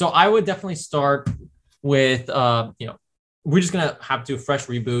do? So I would definitely start with we're just gonna have to do a fresh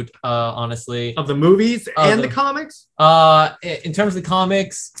reboot, honestly, of the movies and the comics. In terms of the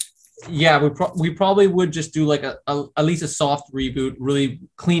comics, we probably would just do like at least a soft reboot, really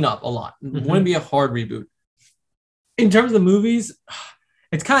clean up a lot. It wouldn't be a hard reboot. In terms of the movies,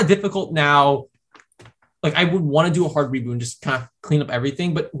 it's kind of difficult now. Like I would want to do a hard reboot and just kind of clean up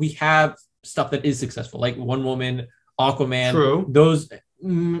everything, but we have stuff that is successful, like Wonder Woman, Aquaman. True. Those,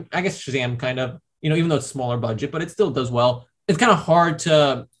 I guess Shazam kind of, even though it's smaller budget, but it still does well. It's kind of hard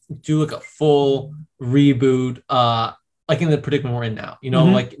to do like a full reboot, like in the predicament we're in now,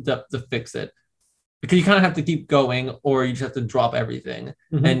 like to fix it. Because you kind of have to keep going or you just have to drop everything.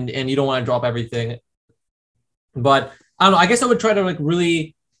 And you don't want to drop everything. But I don't know, I guess I would try to like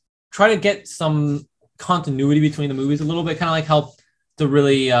really try to get some continuity between the movies a little bit, kind of like help to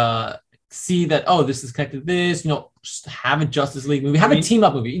really see that, this is connected to this, just have a Justice League movie, have a team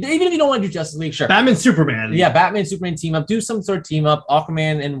up movie. Even if you don't want to do Justice League, sure. Batman, Superman. Yeah, Batman, Superman team up, do some sort of team up,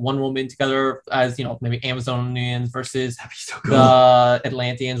 Aquaman and Wonder Woman together as, maybe Amazonians versus the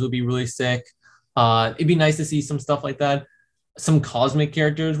Atlanteans would be really sick. It'd be nice to see some stuff like that. Some cosmic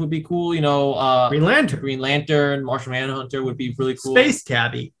characters would be cool, Green Lantern, Martian Manhunter would be really cool. Space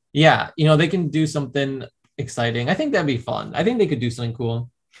Cabbie. Yeah, they can do something exciting. I think that'd be fun. I think they could do something cool.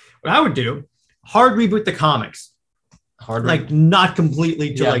 What I would do, hard reboot the comics. Like not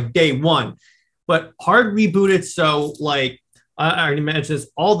completely to like day one, but hard reboot it so like I already mentioned this,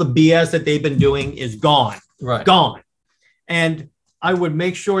 all the BS that they've been doing is gone. Right. Gone. And I would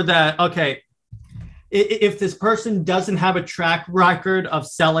make sure that, okay, if this person doesn't have a track record of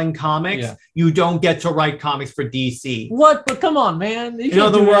selling comics, you don't get to write comics for DC. What? But come on, man. In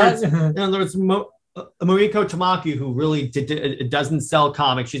other words, Mariko Tamaki, who really doesn't sell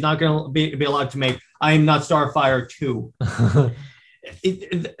comics, she's not going to be allowed to make I am not Starfire 2.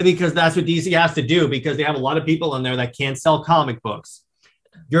 Because that's what DC has to do, because they have a lot of people in there that can't sell comic books.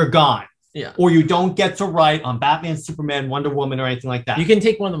 You're gone. Yeah. Or you don't get to write on Batman, Superman, Wonder Woman, or anything like that. You can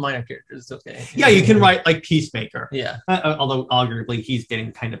take one of the minor characters. It's okay. Yeah, you can write like Peacemaker. Yeah. Although arguably he's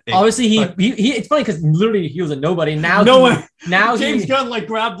getting kind of big. Obviously, he it's funny because literally he was a nobody. Now James Gunn like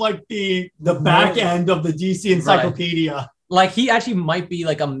grabbed like the back end of the DC encyclopedia. Right. Like he actually might be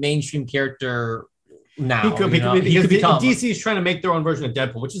like a mainstream charactor now. He could become. DC is trying to make their own version of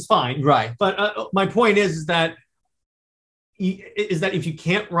Deadpool, which is fine. Right. But my point is that if you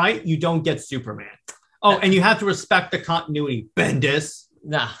can't write, you don't get Superman. Oh, and you have to respect the continuity. Bendis.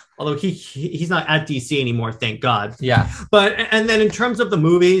 Nah. Although he's not at DC anymore, thank God. Yeah. But and then in terms of the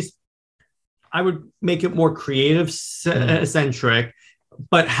movies, I would make it more creative centric,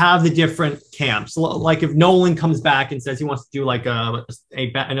 but have the different camps. Like if Nolan comes back and says he wants to do like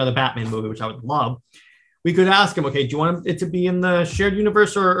another Batman movie, which I would love, we could ask him, okay, do you want it to be in the shared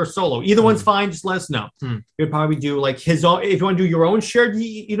universe or solo? Either one's fine. Just let us know. We'd probably do like his own. If you want to do your own shared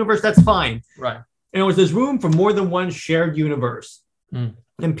universe, that's fine. Right. And there's room for more than one shared universe.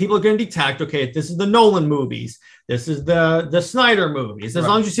 And people are going to detect, okay, this is the Nolan movies. This is the Snyder movies. As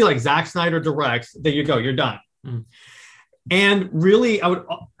long as you see like Zack Snyder directs, there you go. You're done. And really,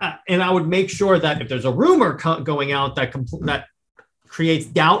 I would make sure that if there's a rumor going out that creates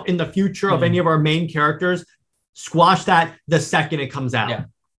doubt in the future of any of our main characters, squash that the second it comes out. Yeah.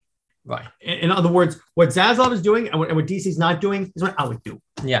 Right. In other words, what Zaslav is doing and what DC's not doing is what I would do.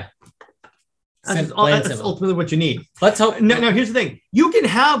 Yeah. That's ultimately what you need. Let's hope. Now, here's the thing. You can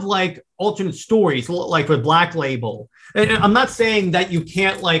have like alternate stories, like with Black Label. And I'm not saying that you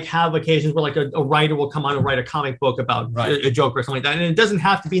can't like have occasions where like a writer will come on and write a comic book about a Joker or something like that. And it doesn't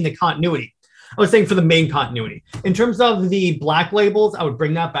have to be in the continuity. I was saying for the main continuity. In terms of the Black Labels, I would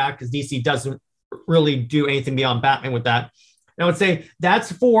bring that back because DC doesn't really do anything beyond Batman with that. And I would say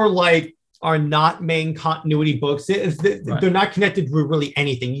that's for like our not main continuity books. They're not connected to really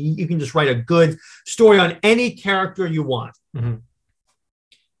anything. You can just write a good story on any character you want.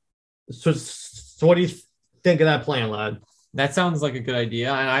 So what do you think of that plan, lad? That sounds like a good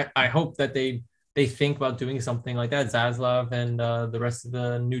idea. And I hope that they think about doing something like that. Zaslav and the rest of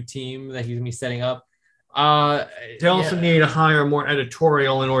the new team that he's going to be setting up. They also need to hire more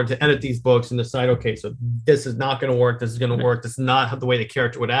editorial in order to edit these books and decide, okay, so this is not going to work. This is going to work. This is not the way the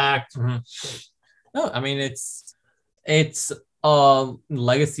character would act. No, I mean, it's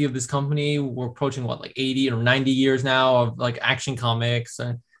legacy of this company. We're approaching what, like 80 or 90 years now of like Action Comics,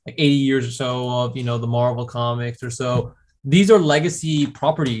 and like 80 years or so of, the Marvel comics or so. These are legacy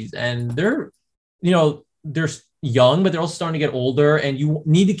properties, and they're young, but they're also starting to get older, and you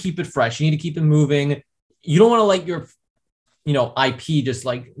need to keep it fresh. You need to keep it moving. You don't want to let your, IP just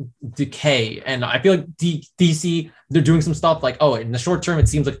like decay. And I feel like DC, they're doing some stuff like, in the short term, it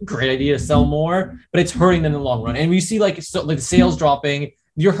seems like a great idea to sell more, but it's hurting them in the long run. And we see like the sales dropping,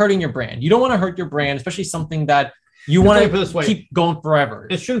 you're hurting your brand. You don't want to hurt your brand, especially something that you want to keep going forever.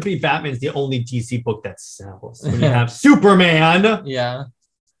 It shouldn't be Batman's the only DC book that sells. When you have Superman. Yeah.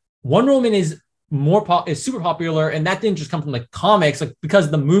 Wonder Woman is is super popular, and that didn't just come from like comics, like because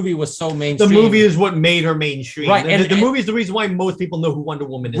the movie was so mainstream. The movie is what made her mainstream, right? And the movie is the reason why most people know who Wonder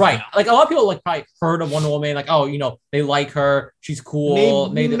Woman is, right? now. Like a lot of people like probably heard of Wonder Woman, like they like her, she's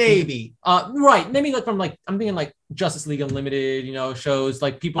cool, maybe. Right? Maybe like from I'm thinking like Justice League Unlimited, shows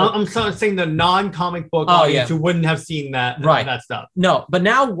like people. I'm saying the non-comic book audience who wouldn't have seen that stuff. No, but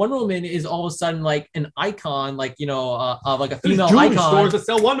now Wonder Woman is all of a sudden like an icon, like of like a female There's icon. stores that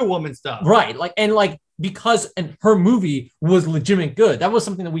sell Wonder Woman stuff, right? Because her movie was legitimate good. That was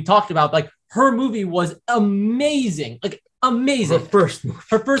something that we talked about. Like her movie was amazing, like amazing. Her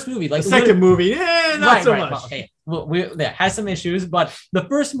first movie, like the second movie, not so much. Well, okay, that has some issues, but the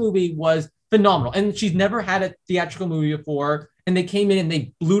first movie was phenomenal, and she's never had a theatrical movie before. And they came in and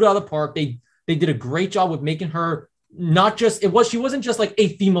they blew it out of the park. They did a great job with making her she wasn't just like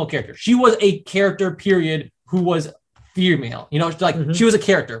a female character. She was a character, period, who was female. She was a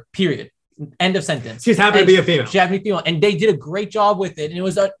character, period. End of sentence. She's happy to be a female. She happened to be female, and they did a great job with it. And it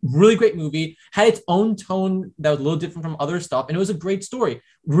was a really great movie. Had its own tone that was a little different from other stuff, and it was a great story.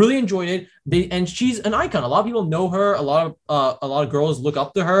 Really enjoyed it. And she's an icon. A lot of people know her. A lot of girls look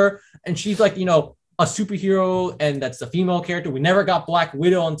up to her, and she's like a superhero, and that's a female character. We never got Black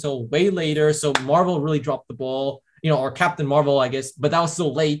Widow until way later, so Marvel really dropped the ball. Or Captain Marvel, I guess, but that was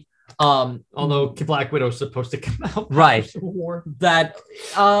still late. Although Black Widow is supposed to come out right Civil War. That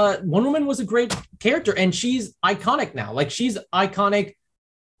Wonder Woman was a great character, and she's iconic now. Like she's iconic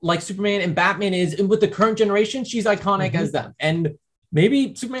like Superman and Batman is, and with the current generation she's iconic as them. And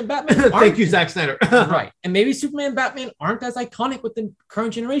maybe Superman and Batman Thank you, Zack Snyder. right. And maybe Superman and Batman aren't as iconic with the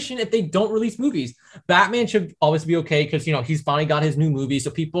current generation if they don't release movies. Batman should always be okay because, you know, he's finally got his new movie.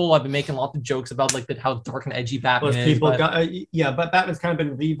 So people have been making lots of jokes about like how dark and edgy Batman is. People got, but Batman's kind of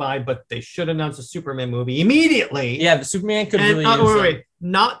been revived, but they should announce a Superman movie immediately. Yeah, the Superman could really wait,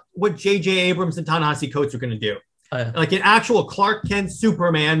 not what J.J. Abrams and Ta-Nehisi Coates are going to do. Like an actual Clark Kent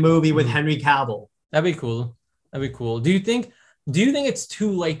Superman movie with Henry Cavill. That'd be cool. Do you think it's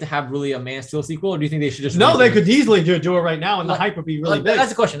too late to have really a Man of Steel sequel, or do you think they should just? No, they could easily do it right now, and the hype would be really big.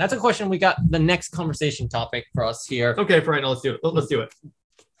 That's a question. That's a question. We got the next conversation topic for us here. Okay, for right now, let's do it.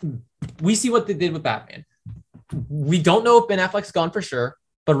 We see what they did with Batman. We don't know if Ben Affleck's gone for sure,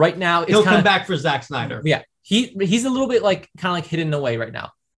 but right now he'll come back for Zack Snyder. Yeah, he's a little bit kind of hidden away right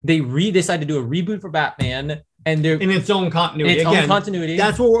now. They decided to do a reboot for Batman. And they're in its own continuity.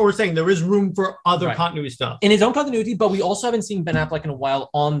 That's what we're saying. There is room for other continuity stuff. In his own continuity, but we also haven't seen Ben Affleck in a while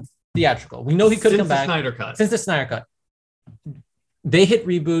on theatrical. We know he could come back. Since the Snyder Cut. They hit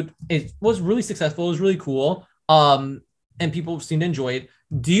reboot. It was really successful. It was really cool. And people seem to enjoy it.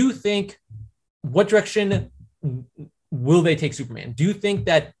 Do you think, what direction will they take Superman? Do you think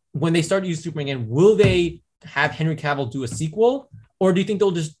that when they start to use Superman again, will they have Henry Cavill do a sequel? Or do you think they'll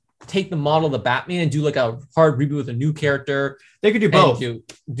just take the model of the Batman and do like a hard reboot with a new character? They could do both.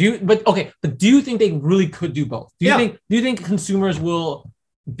 But do you think they really could do both? Do you think consumers will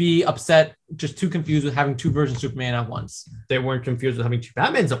be upset, just too confused with having two versions of Superman at once? They weren't confused with having two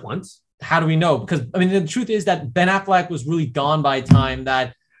Batmans at once. How do we know? Because I mean, the truth is that Ben Affleck was really gone by the time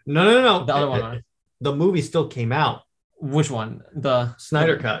that no. The other one, the movie still came out. Which one? The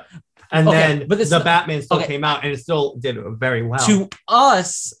Snyder Cut. And then the Batman still came out, and it still did very well. To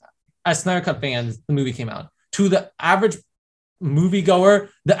us, as Snyder Cut fans, the movie came out. To the average moviegoer,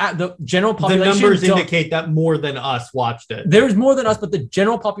 the general population, the numbers indicate that more than us watched it. There's more than us, but the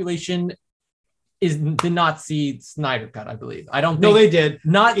general population did not see Snyder Cut. I believe. I don't think. No, they did.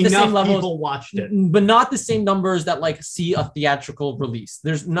 Not the same level. People watched it, but not the same numbers that like see a theatrical release.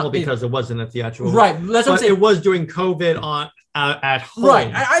 There's not because it wasn't a theatrical. Right. That's what I'm saying. It was during COVID at home.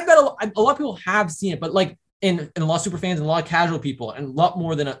 Right. I bet a lot of people have seen it, but like in a lot of super fans and a lot of casual people, and a lot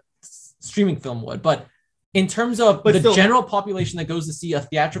more than a streaming film would. But in terms of the general population that goes to see a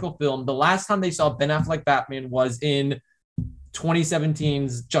theatrical film, the last time they saw Ben Affleck Batman was in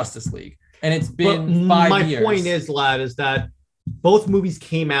 2017's Justice League, and it's been 5 years. My point is, lad, is that both movies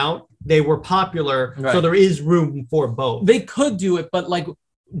came out, they were popular, so there is room for both. They could do it, but like,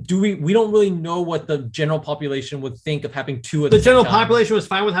 we don't really know what the general population would think of having two of the general population was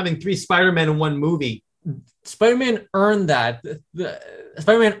fine with having three Spider-Man in one movie. Spider-Man earned that.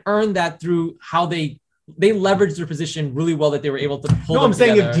 Spider-Man earned that through how they leveraged their position really well, that they were able to pull them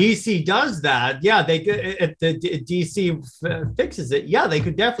together. Saying if DC does that, yeah, they could. If the DC fixes it, yeah, they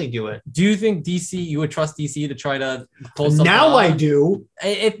could definitely do it. Do you think you would trust DC to try to pull something Now off? I do.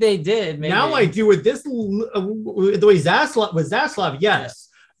 If they did, maybe. Now I do with this, the way Zaslav, yes. Yeah.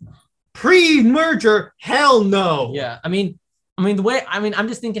 Pre-merger, hell no. Yeah, I mean, I'm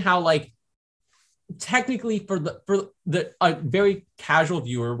just thinking how like, technically for the very casual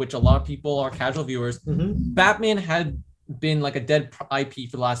viewer, which a lot of people are casual viewers, Batman had been like a dead IP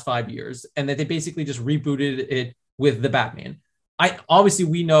for the last 5 years, and that they basically just rebooted it with the Batman. Obviously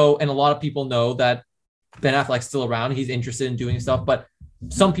we know, and a lot of people know, that Ben Affleck's still around. He's interested in doing stuff, but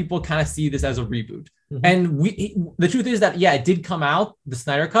some people kind of see this as a reboot. And the truth is that, yeah, it did come out, the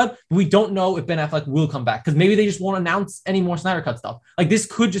Snyder Cut, but we don't know if Ben Affleck will come back, because maybe they just won't announce any more Snyder Cut stuff. Like, this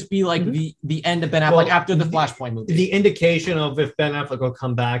could just be like the end of Ben Affleck after the Flashpoint movie. The indication of if Ben Affleck will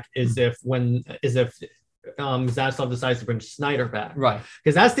come back is if Zaslav decides to bring Snyder back. Right.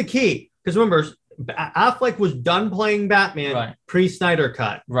 Because that's the key. Because remember, Affleck was done playing Batman pre-Snyder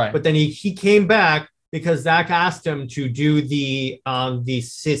Cut. Right. But then he came back because Zach asked him to do the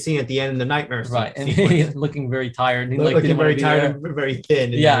scene at the end of the nightmare scene. Right, and he's looking very tired. And looking very tired and very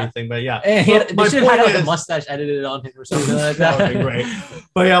thin and everything. But yeah, and they should have had like a mustache edited on him or something like that. That would be great.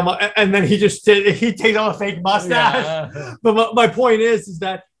 But yeah, and then he takes on a fake mustache. Yeah. But my point is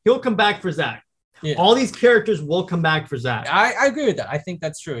that he'll come back for Zach. Yeah. All these characters will come back for Zach. I agree with that. I think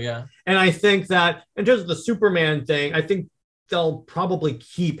that's true. Yeah, and I think that in terms of the Superman thing, I think they'll probably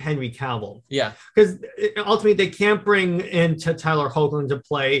keep Henry Cavill. Yeah. Because ultimately they can't bring in Tyler Hoechlin to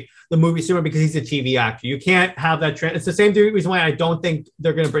play the movie Superman because he's a TV actor. You can't have that it's the same reason why I don't think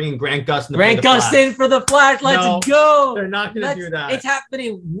they're going to bring in Grant Gustin. Grant Gustin for the Flash. Let's go. They're not going to do that. It's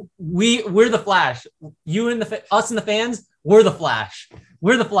happening. We're the Flash. You and us and the fans, we're the Flash.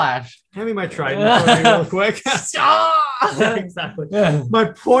 We're the Flash. Hand me my trident real quick. Exactly. Yeah.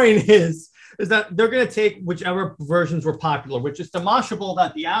 My point is is that they're going to take whichever versions were popular, which is demonstrable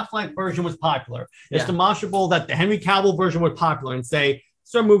that the Affleck version was popular. It's demonstrable that the Henry Cavill version was popular, and say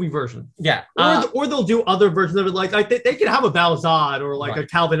it's our movie version. Yeah. Or they'll do other versions of it, like they could have a Val-Zod or like a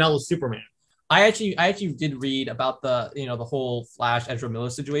Calvin Ellis Superman. I actually did read about the the whole Flash Ezra Miller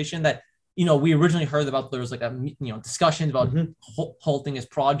situation that we originally heard about. There was like a discussions about halting his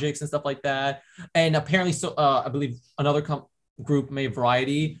projects and stuff like that, and apparently I believe another group, maybe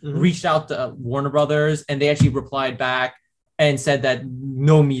Variety, reached out to Warner Brothers, and they actually replied back and said that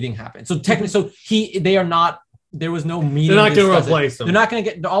no meeting happened. So technically, there was no meeting. They're not going to replace him. They're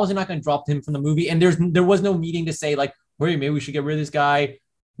obviously not going to drop him from the movie, and there was no meeting to say like, wait, maybe we should get rid of this guy.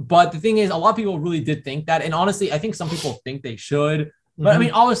 But the thing is, a lot of people really did think that, and honestly, I think some people think they should. But I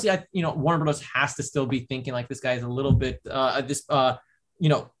mean, obviously, Warner Brothers has to still be thinking like this guy is a little bit,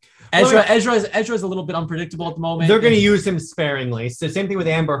 Ezra is a little bit unpredictable at the moment. They're going to use him sparingly. So same thing with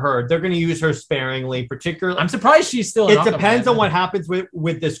Amber Heard. They're going to use her sparingly, particularly. I'm surprised she's still. It depends on what happens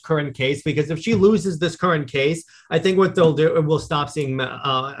with this current case, because if she loses this current case, I think what they'll do, we'll stop seeing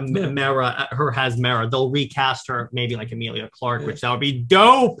Mara. Her has Mara. They'll recast her, maybe like Emilia Clarke, which that would be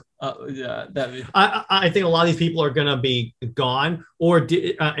dope. I think a lot of these people are going to be gone. Or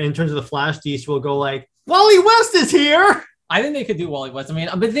in terms of the Flash, DC will go like, Wally West is here. I think they could do Wally West. I mean,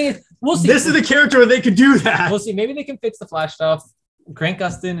 but the thing is, we'll see. This is the character where they could do that. We'll see. Maybe they can fix the Flash stuff. Grant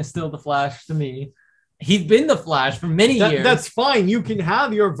Gustin is still the Flash to me. He's been the Flash for many years. That's fine. You can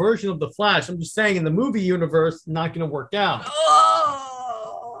have your version of the Flash. I'm just saying, in the movie universe, not going to work out.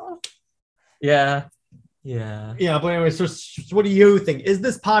 Oh! Yeah. But anyway, so what do you think? Is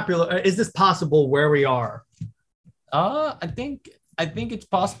this popular? Is this possible where we are? I think it's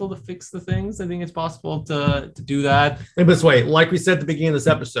possible to fix the things. I think it's possible to do that. In this way, like we said at the beginning of this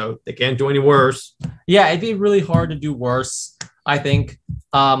episode, they can't do any worse. Yeah, it'd be really hard to do worse, I think,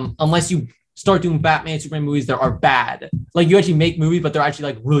 unless you start doing Batman and Superman movies that are bad. Like, you actually make movies, but they're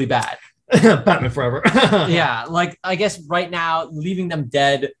actually, like, really bad. Batman Forever. Yeah, like, I guess right now, leaving them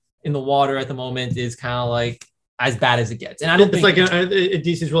dead in the water at the moment is kind of, like, as bad as it gets. And I don't think... It's like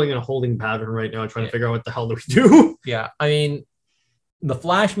DC's really in a holding pattern right now, trying to figure out what the hell do we do. Yeah, I mean... The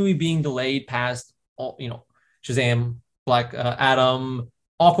Flash movie being delayed past, Shazam, Black Adam,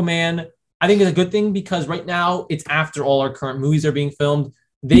 Aquaman, I think is a good thing, because right now it's after all our current movies are being filmed.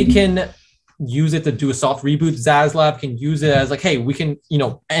 They can use it to do a soft reboot. Zaslav can use it as like, hey, we can,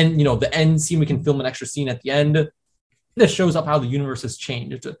 the end scene, we can film an extra scene at the end that shows up how the universe has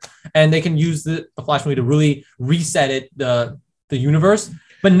changed. And they can use the Flash movie to really reset the universe.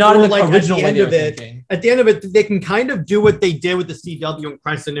 But not in the original way they were thinking. At the end of it, they can kind of do what they did with the CW and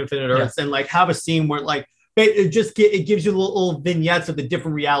Crisis on Infinite Earths, and like have a scene where like it gives you little vignettes of the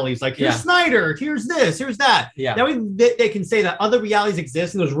different realities. Like, here's Snyder, here's this, here's that. Yeah. That way they can say that other realities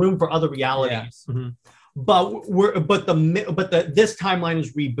exist and there's room for other realities. Yeah. But this timeline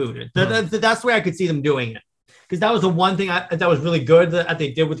is rebooted. That's the way I could see them doing it. Because that was the one thing that was really good that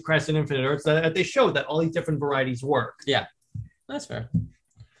they did with Crisis on Infinite Earths, that they showed that all these different varieties work. Yeah, that's fair.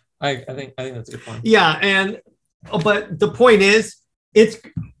 I think that's a good point. Yeah, but the point is,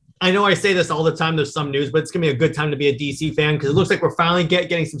 I know I say this all the time, there's some news, but it's gonna be a good time to be a DC fan, because it looks like we're finally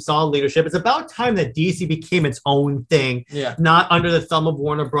getting some solid leadership. It's about time that DC became its own thing, not under the thumb of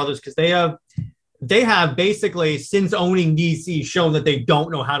Warner Brothers, because they have basically, since owning DC, shown that they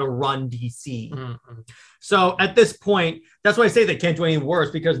don't know how to run DC. Mm-hmm. So at this point, that's why I say they can't do any worse,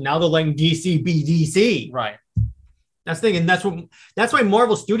 because now they're letting DC be DC. Right. That's the thing, and that's why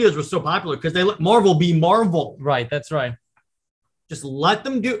Marvel Studios was so popular, because they let Marvel be Marvel. Right, that's right. Just let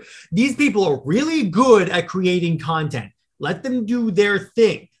them do. These people are really good at creating content. Let them do their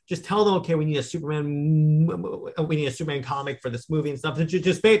thing. Just tell them, okay, we need a Superman comic for this movie and stuff.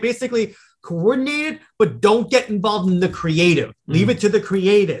 Just basically coordinate it, but don't get involved in the creative. Mm-hmm. Leave it to the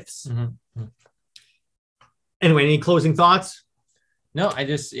creatives. Mm-hmm. Anyway, any closing thoughts? No,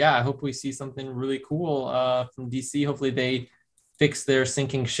 I hope we see something really cool from DC. Hopefully they fix their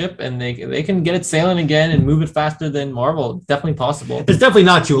sinking ship and they can get it sailing again and move it faster than Marvel. It's definitely possible. It's definitely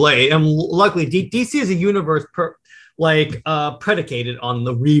not too late. And luckily, DC is a universe predicated on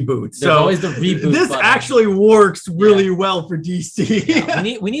the reboot. There's always the reboot. This button actually works really well for DC. Yeah,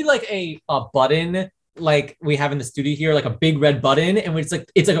 we need like a button like we have in the studio here, like a big red button, and it's like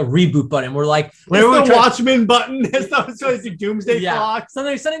a reboot button. We're like, it's the Watchmen button. It's not the Doomsday Clock.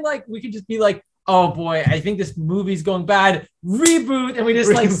 Something like we could just be like, oh boy, I think this movie's going bad. Reboot, and we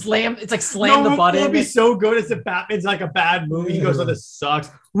just like slam. It's like slam the button. It would be so good as if Batman's like a bad movie. He goes, "Oh, this sucks."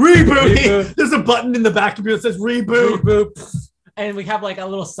 Reboot. There's a button in the back of it that says reboot. and we have like a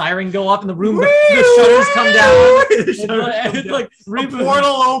little siren go up in the room. The shutters come down. It's like the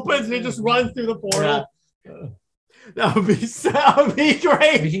portal opens and it just runs through the portal. Yeah. That would be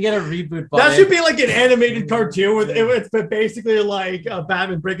great. We can get a reboot. That should be like an animated cartoon with it's basically like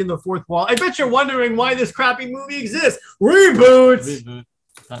Batman breaking the fourth wall. I bet you're wondering why this crappy movie exists. Reboots.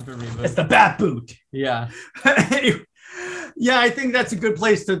 Time for reboot. It's the Bat Boot. Yeah. Yeah, I think that's a good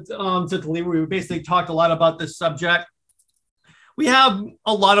place to leave. We basically talked a lot about this subject. We have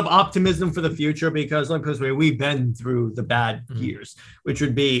a lot of optimism for the future because, like, we've been through the bad years, which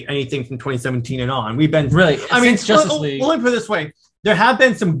would be anything from 2017 and on. We've been really. I mean, Justice League. Let me put it this way: there have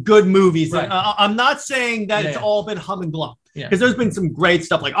been some good movies. Right. I'm not saying that it's all been hum and glum because there's been some great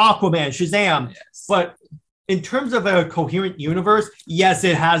stuff like Aquaman, Shazam, but in terms of a coherent universe, yes,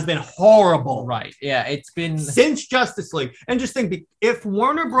 it has been horrible. Right? Yeah, it's been since Justice League. And just think, if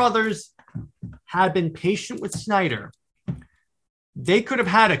Warner Brothers had been patient with Snyder, they could have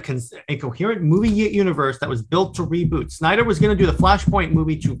had a coherent movie universe that was built to reboot. Snyder was going to do the Flashpoint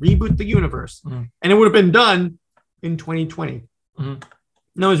movie to reboot the universe, and it would have been done in 2020.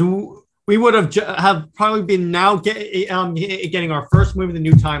 No, we would have probably been now getting our first movie, the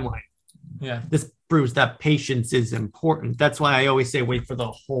new timeline. Yeah, this proves that patience is important. That's why I always say wait for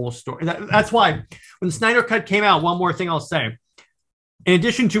the whole story. That's why when the Snyder Cut came out, one more thing I'll say. In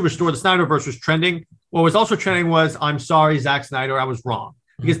addition to Restore, the Snyderverse was trending. What was also trending was, I'm sorry, Zack Snyder, I was wrong.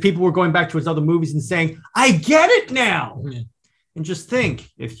 Because people were going back to his other movies and saying, I get it now. And just think,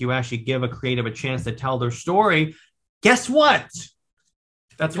 if you actually give a creative a chance to tell their story, guess what?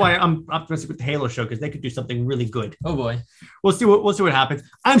 That's why I'm optimistic with the Halo show, because they could do something really good. Oh boy. We'll see what happens.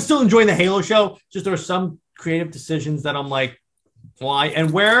 I'm still enjoying the Halo show. Just there are some creative decisions that I'm like, why?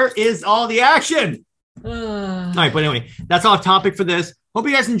 And where is all the action? All right, but anyway, that's off topic for this. Hope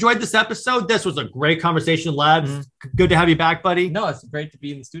you guys enjoyed this episode. This was a great conversation, lads. Good to have you back, buddy. No, it's great to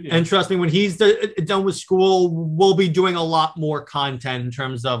be in the studio. And trust me, when he's done with school, we'll be doing a lot more content in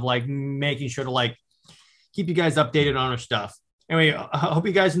terms of like making sure to like keep you guys updated on our stuff. Anyway, I hope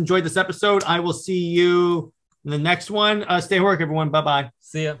you guys enjoyed this episode. I will see you in the next one. Stay work, everyone. Bye-bye.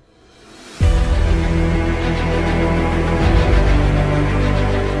 See ya.